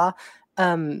 blah, blah, blah.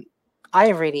 I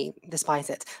really despise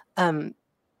it. And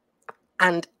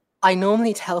I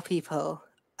normally tell people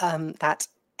that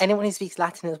anyone who speaks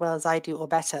Latin as well as I do or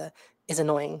better is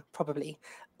annoying, probably,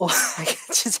 or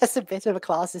just a bit of a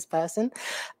classist person.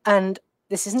 And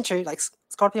this isn't true. Like,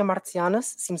 Scorpio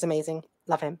Martianus seems amazing.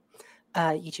 Love him.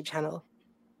 YouTube channel.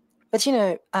 But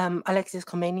Alexis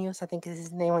Comenius, I think is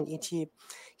his name on YouTube.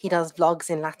 He does vlogs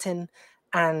in Latin,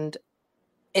 and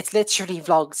it's literally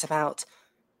vlogs about,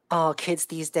 kids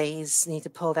these days need to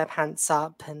pull their pants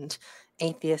up, and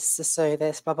atheists are so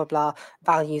this, blah, blah, blah,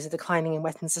 values are declining in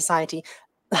Western society.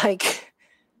 Like,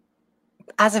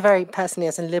 as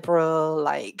a liberal,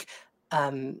 like,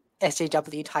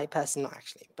 SJW type person, not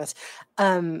actually, but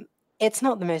it's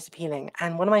not the most appealing.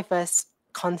 And one of my first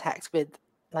contacts with,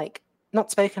 like, not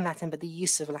spoken Latin, but the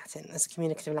use of Latin as a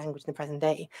communicative language in the present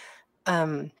day,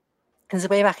 is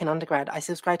way back in undergrad. I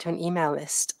subscribed to an email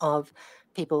list of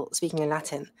people speaking in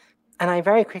Latin, and I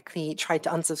very quickly tried to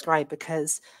unsubscribe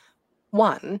because,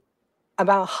 one,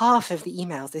 about half of the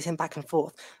emails they sent back and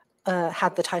forth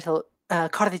had the title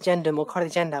corrigendum or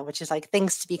corrigenda, which is like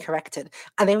things to be corrected,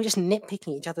 and they were just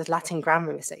nitpicking each other's Latin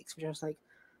grammar mistakes, which I was like,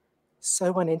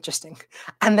 so uninteresting.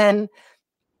 And then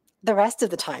the rest of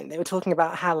the time they were talking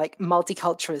about how, like,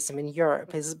 multiculturalism in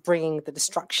Europe is bringing the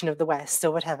destruction of the West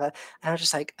or whatever, and I was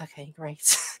just like, okay,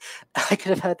 great. I could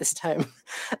have heard this at home.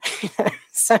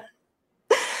 So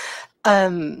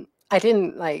I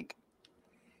didn't like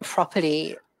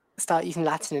properly start using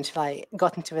Latin until I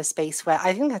got into a space where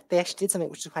I think that they actually did something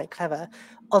which was quite clever,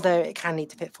 although it can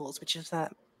lead to pitfalls, which is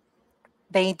that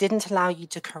they didn't allow you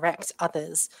to correct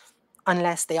others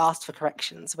unless they asked for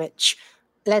corrections, which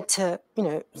led to,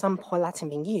 some poor Latin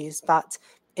being used, but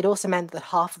it also meant that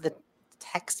half of the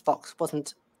text box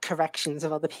wasn't corrections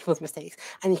of other people's mistakes,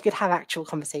 and you could have actual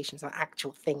conversations about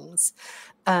actual things.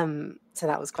 So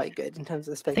that was quite good in terms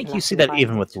of the spoken I think Latin you see that even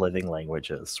environment. with living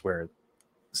languages, where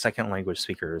second language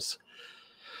speakers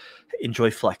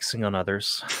enjoy flexing on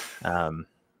others.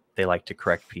 They like to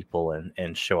correct people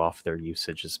and show off their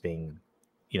usage as being,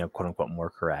 quote unquote, more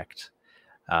correct.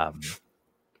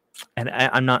 And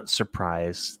I'm not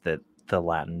surprised that the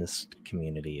Latinist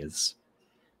community is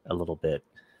a little bit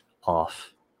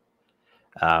off.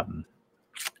 I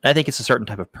think it's a certain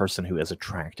type of person who is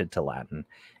attracted to Latin,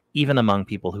 even among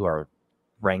people who are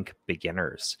rank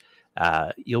beginners.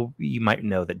 You might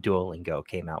know that Duolingo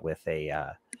came out with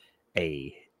a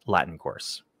Latin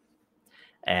course,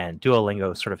 and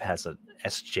Duolingo sort of has a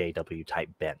SJW type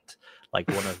bent. Like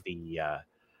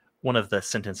one of the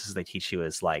sentences they teach you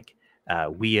is like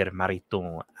 "vir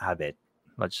maritum habet,"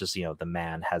 which is the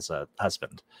man has a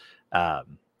husband.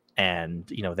 And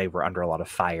they were under a lot of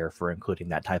fire for including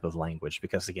that type of language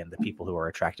because again the people who are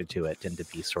attracted to it tend to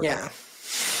be sort of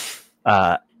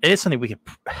it is something we could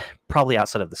probably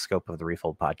outside of the scope of the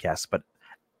Refold podcast, but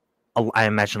I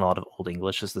imagine a lot of Old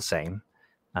English is the same.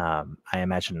 I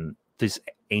imagine these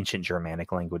ancient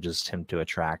Germanic languages tend to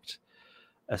attract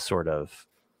a sort of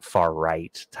far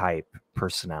right type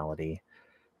personality.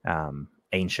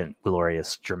 Ancient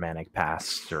glorious Germanic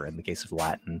past, or in the case of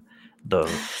Latin,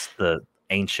 the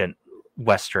ancient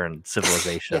Western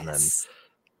civilization. Yes.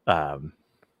 And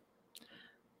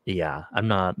yeah, I'm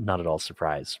not at all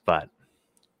surprised. But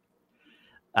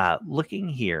looking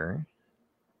here,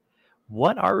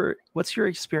 what's your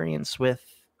experience with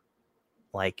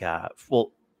like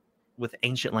with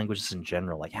ancient languages in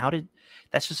general? Like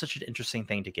that's just such an interesting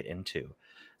thing to get into.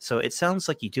 So it sounds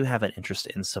like you do have an interest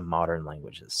in some modern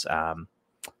languages.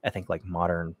 I think like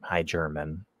modern High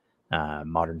German,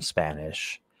 modern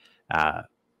Spanish.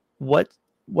 What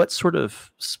sort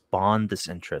of spawned this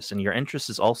interest? And your interest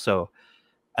is also,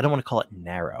 I don't want to call it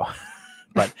narrow,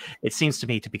 but it seems to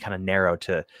me to be kind of narrow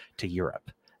to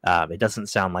Europe. It doesn't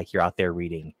sound like you're out there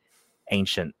reading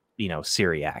ancient,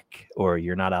 Syriac, or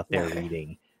you're not out there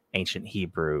reading ancient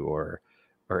Hebrew or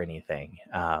anything.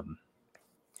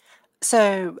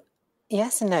 So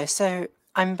yes and no. So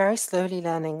I'm very slowly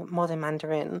learning modern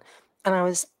Mandarin, and I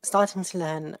was starting to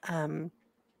learn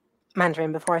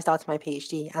Mandarin before I started my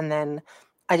PhD, and then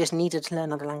I just needed to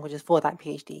learn other languages for that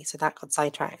PhD, so that got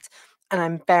sidetracked. And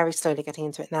I'm very slowly getting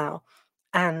into it now.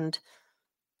 And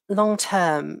long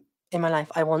term in my life,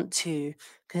 I want to,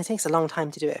 because it takes a long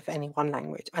time to do it for any one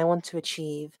language, I want to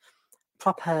achieve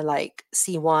proper like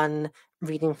C1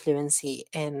 reading fluency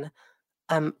in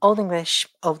Old English,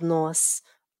 Old Norse,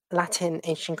 Latin,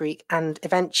 Ancient Greek, and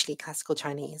eventually Classical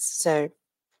Chinese. So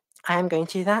I am going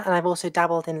to do that, and I've also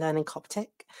dabbled in learning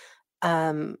Coptic.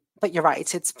 But you're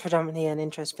right, it's predominantly an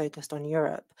interest focused on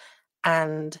Europe.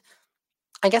 And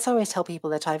I guess I always tell people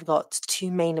that I've got two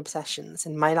main obsessions,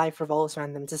 and my life revolves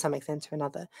around them to some extent or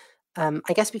another.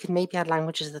 I guess we could maybe add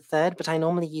language as a third, but I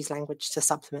normally use language to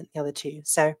supplement the other two.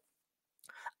 So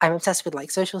I'm obsessed with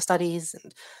like social studies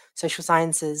and social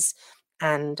sciences,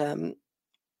 and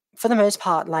for the most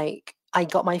part, like I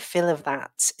got my fill of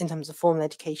that in terms of formal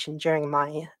education during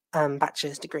my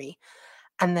bachelor's degree.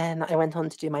 And then I went on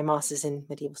to do my master's in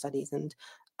medieval studies, and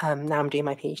now I'm doing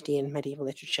my PhD in medieval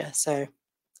literature. So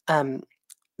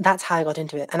that's how I got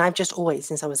into it. And I've just always,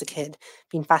 since I was a kid,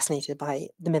 been fascinated by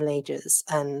the Middle Ages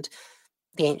and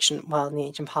the ancient world and the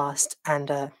ancient past,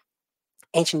 and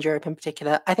ancient Europe in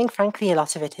particular. I think, frankly, a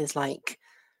lot of it is like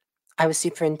I was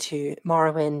super into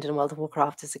Morrowind and World of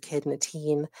Warcraft as a kid and a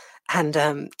teen, and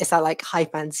it's that like high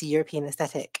fantasy European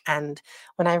aesthetic. And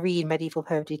when I read medieval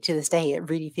poetry to this day, it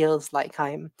really feels like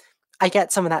I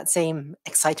get some of that same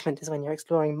excitement as when you're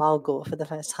exploring Malgor for the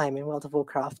first time in World of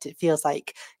Warcraft. It feels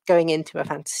like going into a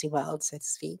fantasy world, so to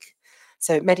speak.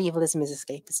 So medievalism is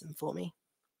escapism for me.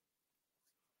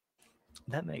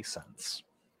 That makes sense.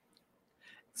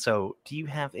 So do you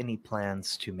have any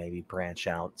plans to maybe branch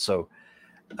out? So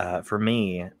for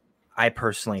me, I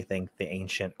personally think the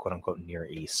ancient quote unquote Near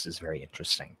East is very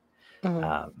interesting.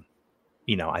 Mhm.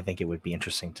 I think it would be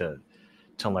interesting to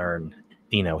learn,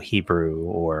 Hebrew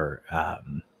or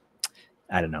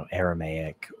I don't know,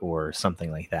 Aramaic or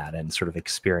something like that, and sort of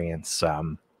experience,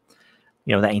 the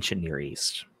ancient Near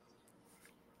East.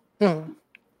 Mm.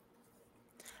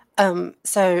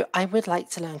 So I would like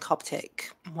to learn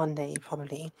Coptic one day,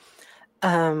 probably.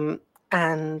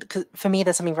 And for me,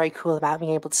 there's something very cool about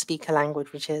being able to speak a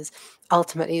language which is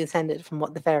ultimately descended from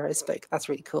what the pharaohs spoke. That's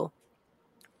really cool.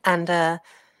 And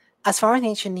as far as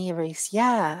ancient Near East,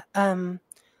 yeah.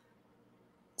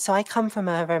 So I come from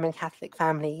a Roman Catholic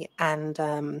family,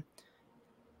 and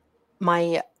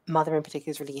my mother in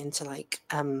particular is really into like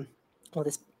all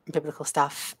this biblical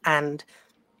stuff, and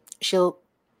she'll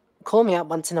call me up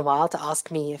once in a while to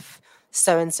ask me if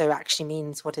so and so actually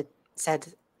means what it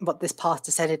said, what this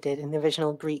pastor said it did in the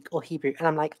original Greek or Hebrew. And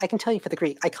I'm like, I can tell you for the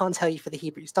Greek, I can't tell you for the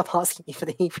Hebrew. Stop asking me for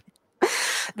the Hebrew.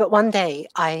 But one day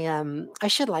I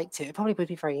should like to. It probably would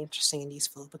be very interesting and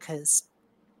useful because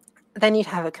then you'd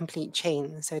have a complete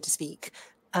chain, so to speak.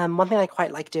 One thing I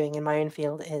quite like doing in my own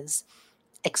field is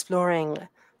exploring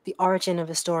the origin of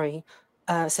a story.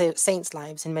 So saints'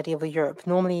 lives in medieval Europe.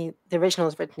 Normally, the original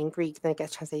is written in Greek, then it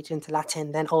gets translated into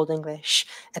Latin, then Old English,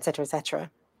 etc., etc.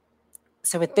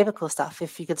 So with biblical stuff,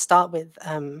 if you could start with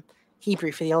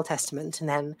Hebrew for the Old Testament, and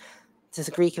then there's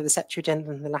the Greek of the Septuagint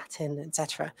and the Latin,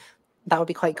 etc., that would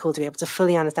be quite cool to be able to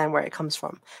fully understand where it comes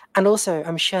from. And also,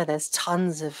 I'm sure there's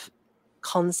tons of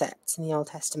concepts in the Old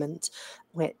Testament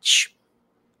which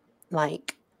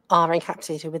like are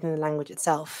encapsulated within the language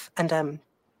itself. And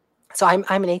so I'm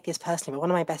an atheist personally, but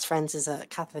one of my best friends is a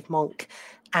Catholic monk,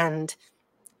 and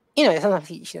sometimes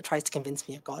he tries to convince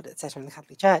me of God, etc., in the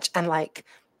Catholic Church. And like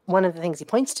one of the things he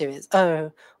points to is,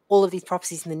 oh, all of these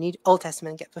prophecies in the New Old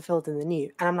Testament get fulfilled in the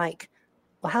New. And I'm like,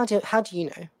 well, how do you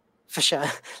know for sure?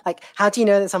 Like, how do you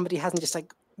know that somebody hasn't just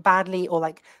like badly or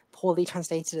like poorly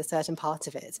translated a certain part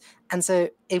of it? And so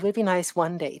it would be nice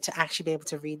one day to actually be able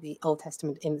to read the Old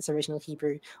Testament in its original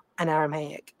Hebrew and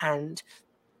Aramaic and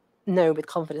know with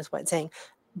confidence what it's saying.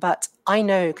 But I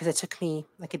know, because it took me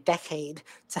like a decade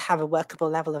to have a workable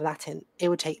level of Latin, it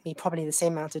would take me probably the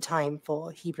same amount of time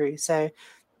for Hebrew. So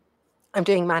I'm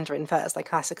doing Mandarin first, like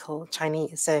classical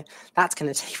Chinese. So that's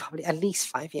going to take probably at least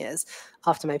 5 years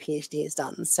after my PhD is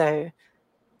done. So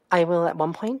I will at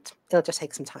one point. It'll just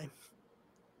take some time.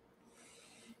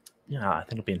 Yeah, I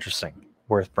think it'll be interesting.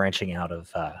 Worth branching out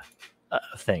of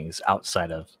things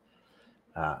outside of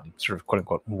sort of quote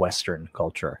unquote Western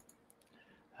culture.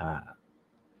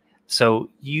 So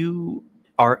you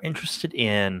are interested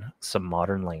in some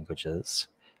modern languages.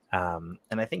 And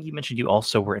I think you mentioned you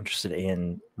also were interested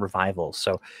in revival.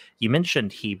 So you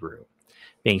mentioned Hebrew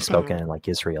being spoken in like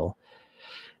Israel.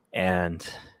 And,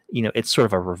 it's sort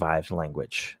of a revived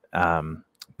language.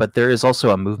 But there is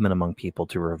also a movement among people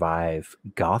to revive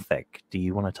Gothic. Do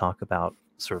you want to talk about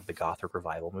sort of the Gothic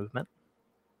revival movement?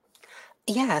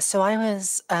 Yeah, so I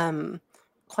was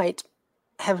quite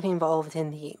heavily involved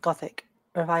in the Gothic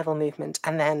revival movement.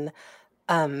 And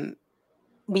then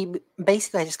we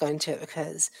basically, I just got into it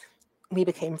because we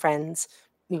became friends.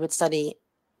 We would study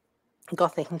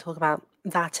Gothic and talk about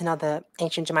that and other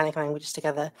ancient Germanic languages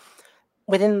together.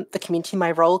 Within the community,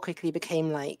 my role quickly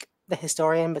became like the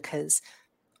historian, because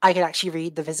I could actually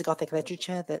read the Visigothic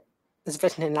literature that was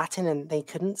written in Latin and they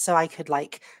couldn't. So I could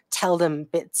like tell them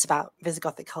bits about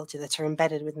Visigothic culture that are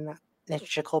embedded within that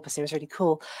literature corpus. It was really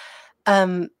cool.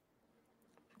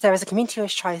 There is a community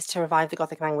which tries to revive the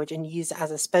Gothic language and use it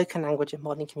as a spoken language of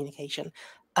modern communication.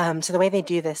 So the way they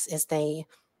do this is they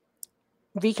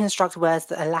reconstruct words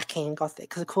that are lacking in Gothic,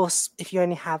 because of course, if you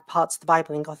only have parts of the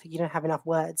Bible in Gothic, you don't have enough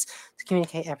words to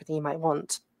communicate everything you might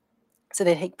want. So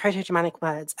they take Proto-Germanic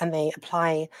words and they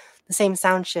apply the same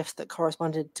sound shifts that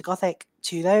corresponded to Gothic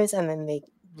to those, and then they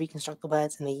reconstruct the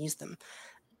words and they use them.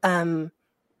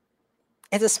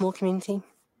 It's a small community.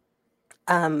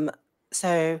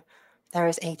 So there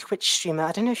is a Twitch streamer,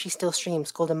 I don't know if she still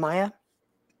streams, called Amaya,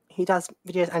 who does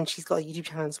videos, and she's got a YouTube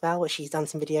channel as well, where she's done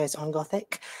some videos on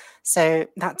Gothic. So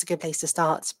that's a good place to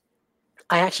start.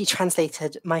 I actually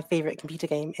translated my favorite computer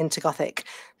game into Gothic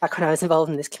back when I was involved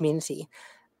in this community.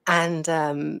 And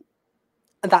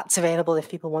that's available if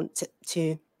people want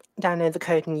to download the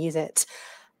code and use it.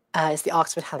 It's the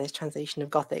Oxford Hallis translation of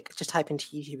Gothic. Just type into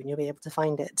YouTube and you'll be able to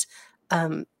find it.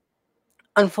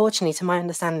 Unfortunately, to my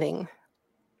understanding,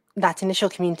 that initial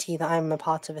community that I'm a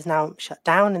part of is now shut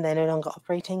down and they're no longer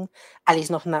operating, at least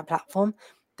not on that platform.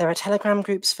 There are Telegram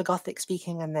groups for Gothic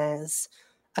speaking, and there's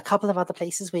a couple of other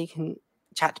places where you can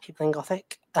chat to people in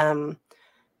Gothic,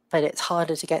 but it's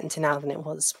harder to get into now than it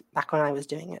was back when I was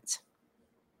doing it.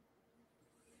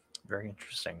 Very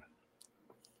interesting.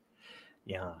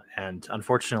 Yeah, and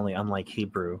unfortunately, unlike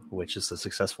Hebrew, which is a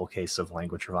successful case of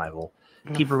language revival,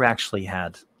 Hebrew actually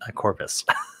had a corpus.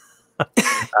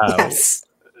 Yes.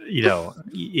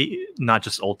 Not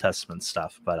just Old Testament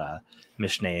stuff, but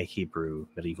Mishnaic Hebrew,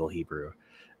 medieval Hebrew,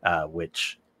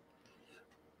 which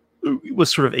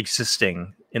was sort of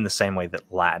existing in the same way that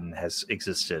Latin has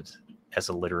existed as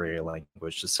a literary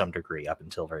language to some degree up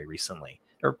until very recently,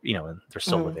 or and they're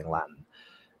still living Latin.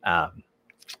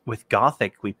 With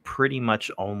Gothic, we pretty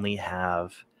much only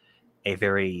have a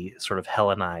very sort of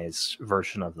Hellenized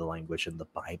version of the language in the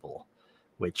Bible,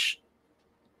 which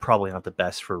probably not the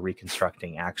best for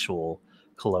reconstructing actual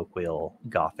colloquial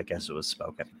Gothic as it was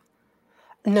spoken.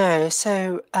 No,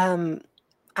 so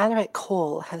Alaric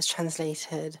Hall has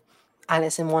translated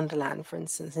Alice in Wonderland, for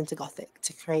instance, into Gothic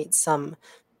to create some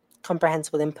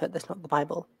comprehensible input that's not the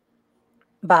Bible.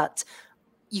 But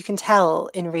you can tell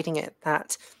in reading it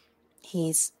that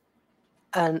he's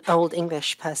an old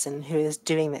English person who is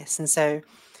doing this. And so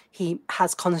he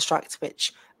has constructs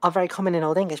which are very common in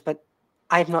Old English, but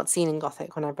I've not seen in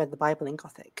Gothic when I've read the Bible in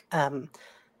Gothic, and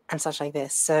such like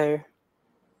this. So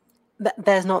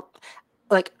there's not,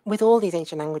 like with all these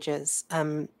ancient languages,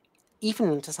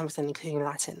 even to some extent including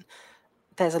Latin,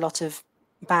 there's a lot of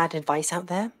bad advice out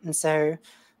there, and so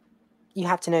you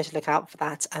have to know to look out for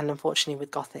that. And unfortunately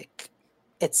with Gothic,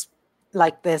 it's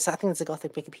like I think there's a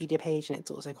Gothic Wikipedia page and it's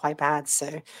also quite bad,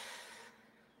 so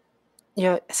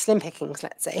slim pickings,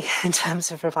 let's say, in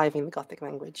terms of reviving the Gothic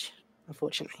language,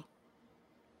 unfortunately.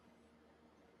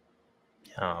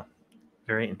 Yeah,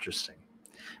 very interesting.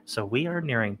 So we are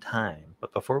nearing time,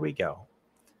 but before we go,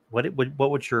 what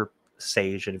would your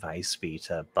sage advice be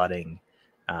to budding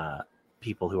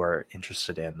people who are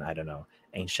interested in, I don't know,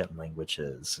 ancient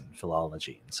languages and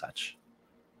philology and such?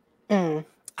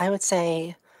 I would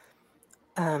say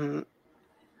download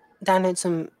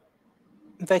some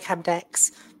vocab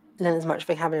decks, learn as much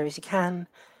vocabulary as you can,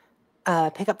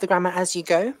 pick up the grammar as you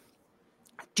go.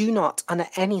 Do not, under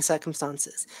any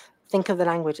circumstances, think of the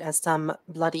language as some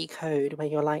bloody code where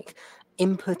you're like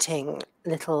inputting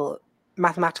little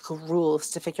mathematical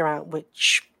rules to figure out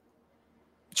which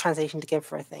translation to give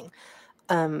for a thing.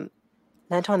 Learn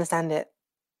to understand it.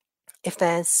 If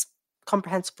there's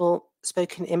comprehensible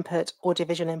spoken input,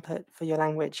 audiovisual input for your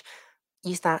language,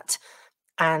 use that,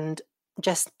 and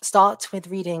just start with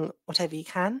reading whatever you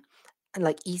can, and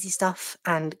like easy stuff,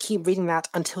 and keep reading that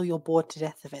until you're bored to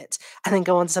death of it, and then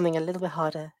go on to something a little bit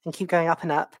harder and keep going up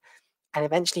and up, and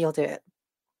eventually you'll do it.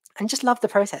 And just love the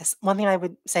process. One thing I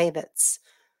would say that's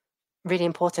really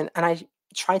important, and I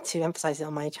try to emphasize it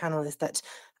on my channel, is that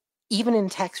even in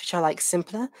texts which are like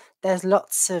simpler, there's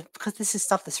lots of, because this is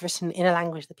stuff that's written in a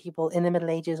language that people in the Middle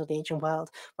Ages or the ancient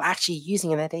world were actually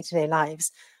using in their day-to-day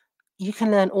lives, you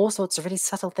can learn all sorts of really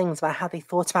subtle things about how they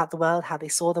thought about the world, how they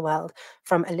saw the world,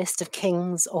 from a list of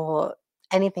kings or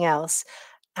anything else.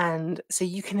 And so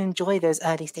you can enjoy those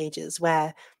early stages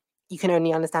where you can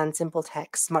only understand simple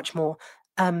texts much more.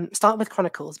 Start with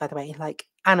chronicles, by the way, like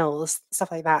annals,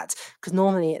 stuff like that, because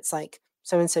normally it's like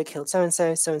so-and-so killed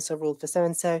so-and-so, so-and-so ruled for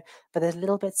so-and-so, but there's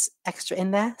little bits extra in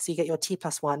there, so you get your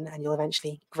T+1 and you'll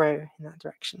eventually grow in that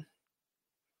direction.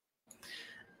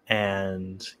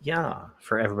 And yeah,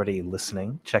 for everybody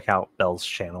listening, check out Belle's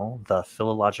channel, The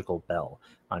Philological Belle,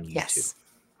 on YouTube. Yes.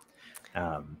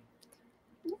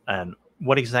 And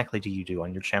what exactly do you do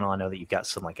on your channel? I know that you've got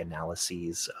some like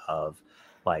analyses of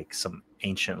like some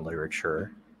ancient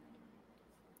literature.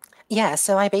 Yeah,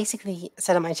 so I basically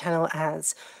set up my channel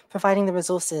as providing the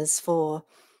resources for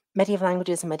medieval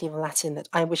languages and medieval Latin that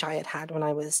I wish I had had when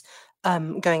I was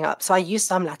going up. So I used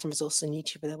some Latin resources on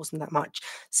YouTube, but there wasn't that much.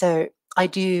 So I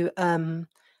do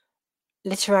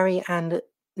literary and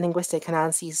linguistic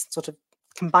analyses sort of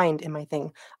combined in my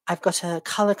thing. I've got a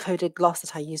color-coded gloss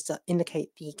that I use to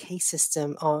indicate the case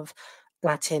system of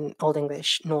Latin, Old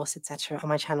English, Norse, etc. on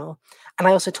my channel. And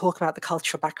I also talk about the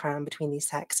cultural background between these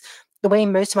texts. The way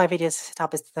most of my videos are set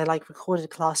up is they're like recorded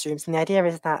classrooms. And the idea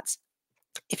is that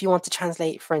if you want to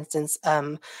translate, for instance,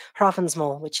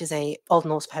 Hrafnsmál, which is a Old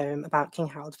Norse poem about King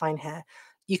Harold Finehair,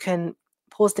 you can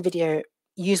pause the video,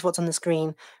 use what's on the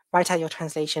screen, write out your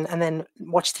translation, and then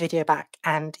watch the video back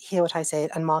and hear what I say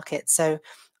and mark it. So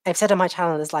I've said on my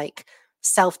channel there's like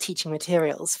self-teaching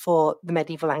materials for the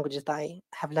medieval languages that I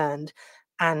have learned.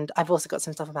 And I've also got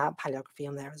some stuff about paleography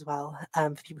on there as well,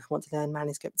 for people who want to learn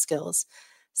manuscript skills.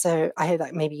 So I hope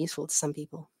that may be useful to some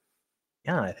people.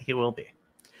 Yeah, I think it will be.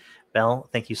 Belle,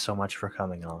 thank you so much for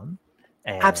coming on.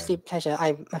 And absolute pleasure.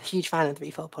 I'm a huge fan of the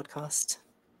Refold Podcast.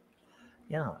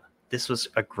 Yeah, this was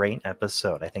a great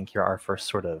episode. I think you're our first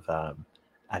sort of,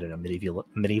 I don't know,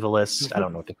 medievalist, I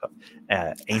don't know what to call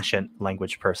ancient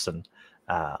language person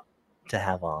to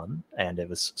have on. And it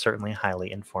was certainly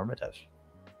highly informative.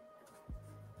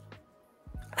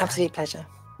 Absolute pleasure.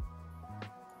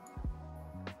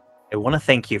 I want to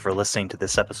thank you for listening to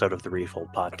this episode of the Refold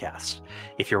Podcast.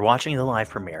 If you're watching the live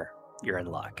premiere, you're in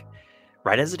luck.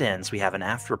 Right as it ends, we have an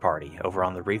after party over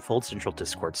on the Refold Central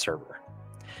Discord server.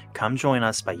 Come join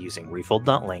us by using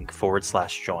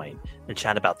refold.link/join and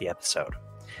chat about the episode.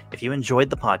 If you enjoyed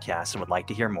the podcast and would like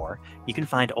to hear more, you can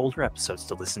find older episodes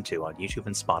to listen to on YouTube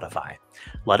and Spotify.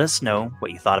 Let us know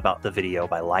what you thought about the video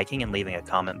by liking and leaving a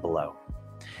comment below.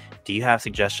 Do you have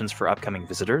suggestions for upcoming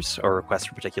visitors or requests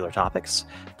for particular topics?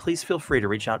 Please feel free to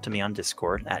reach out to me on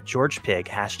Discord at GeorgePig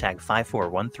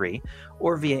 #5413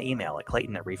 or via email at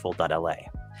clayton@refold.la.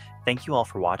 Thank you all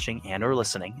for watching and or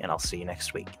listening, and I'll see you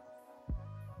next week.